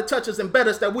to try to touch us and bet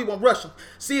us that we won't rush them.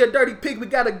 See a dirty pig, we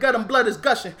gotta gut him, blood is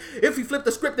gushing. If we flip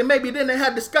the script, then maybe then they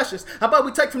had discussions. How about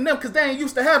we take from them, cause they ain't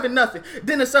used to having nothing.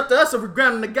 Then it's up to us if we're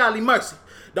grounding the godly mercy.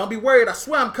 Don't be worried, I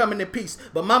swear I'm coming in peace.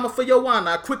 But mama, for your wine,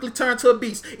 I quickly turn to a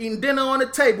beast. Eating dinner on the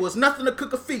table, it's nothing to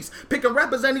cook a feast. Picking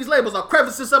rappers and these labels are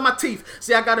crevices of my teeth.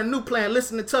 See, I got a new plan,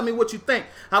 listen and tell me what you think.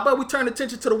 How about we turn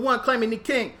attention to the one claiming he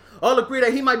king? All agree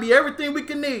that he might be everything we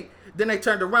can need. Then they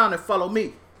turned around and follow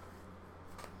me.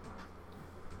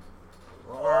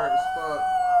 Hard as fuck.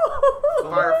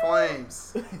 Fire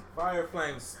flames. Fire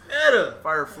flames.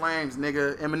 Fire flames,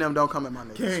 nigga. Eminem don't come at my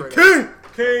nigga. King,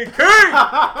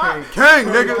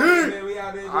 nigga.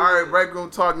 All right, break room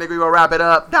talk, nigga. We gonna wrap it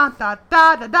up. Da da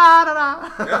da da da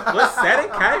da. What's that?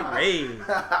 Kyrie.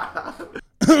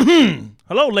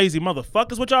 Hello, lazy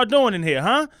motherfuckers. What y'all doing in here,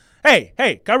 huh?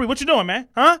 Hey, Kyrie, what you doing, man?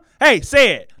 Huh? Hey,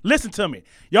 say it. Listen to me.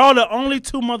 Y'all the only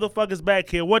two motherfuckers back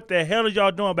here. What the hell are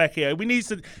y'all doing back here?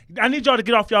 I need y'all to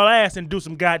get off y'all ass and do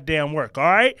some goddamn work, all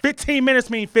right? 15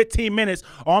 minutes mean 15 minutes,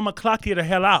 or I'm going to clock you the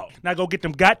hell out. Now go get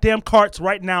them goddamn carts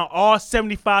right now, all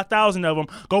 75,000 of them.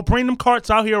 Go bring them carts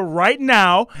out here right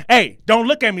now. Hey, don't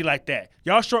look at me like that.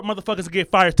 Y'all short motherfuckers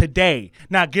get fired today.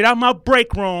 Now get out my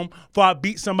break room before I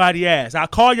beat somebody's ass. I'll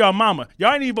call y'all mama.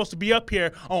 Y'all ain't even supposed to be up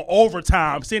here on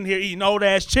overtime, sitting here eating old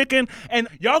ass chicken, and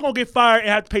y'all gonna get fired and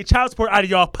have to pay child support out of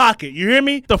y'all pocket. You hear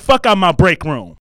me? The fuck out my break room.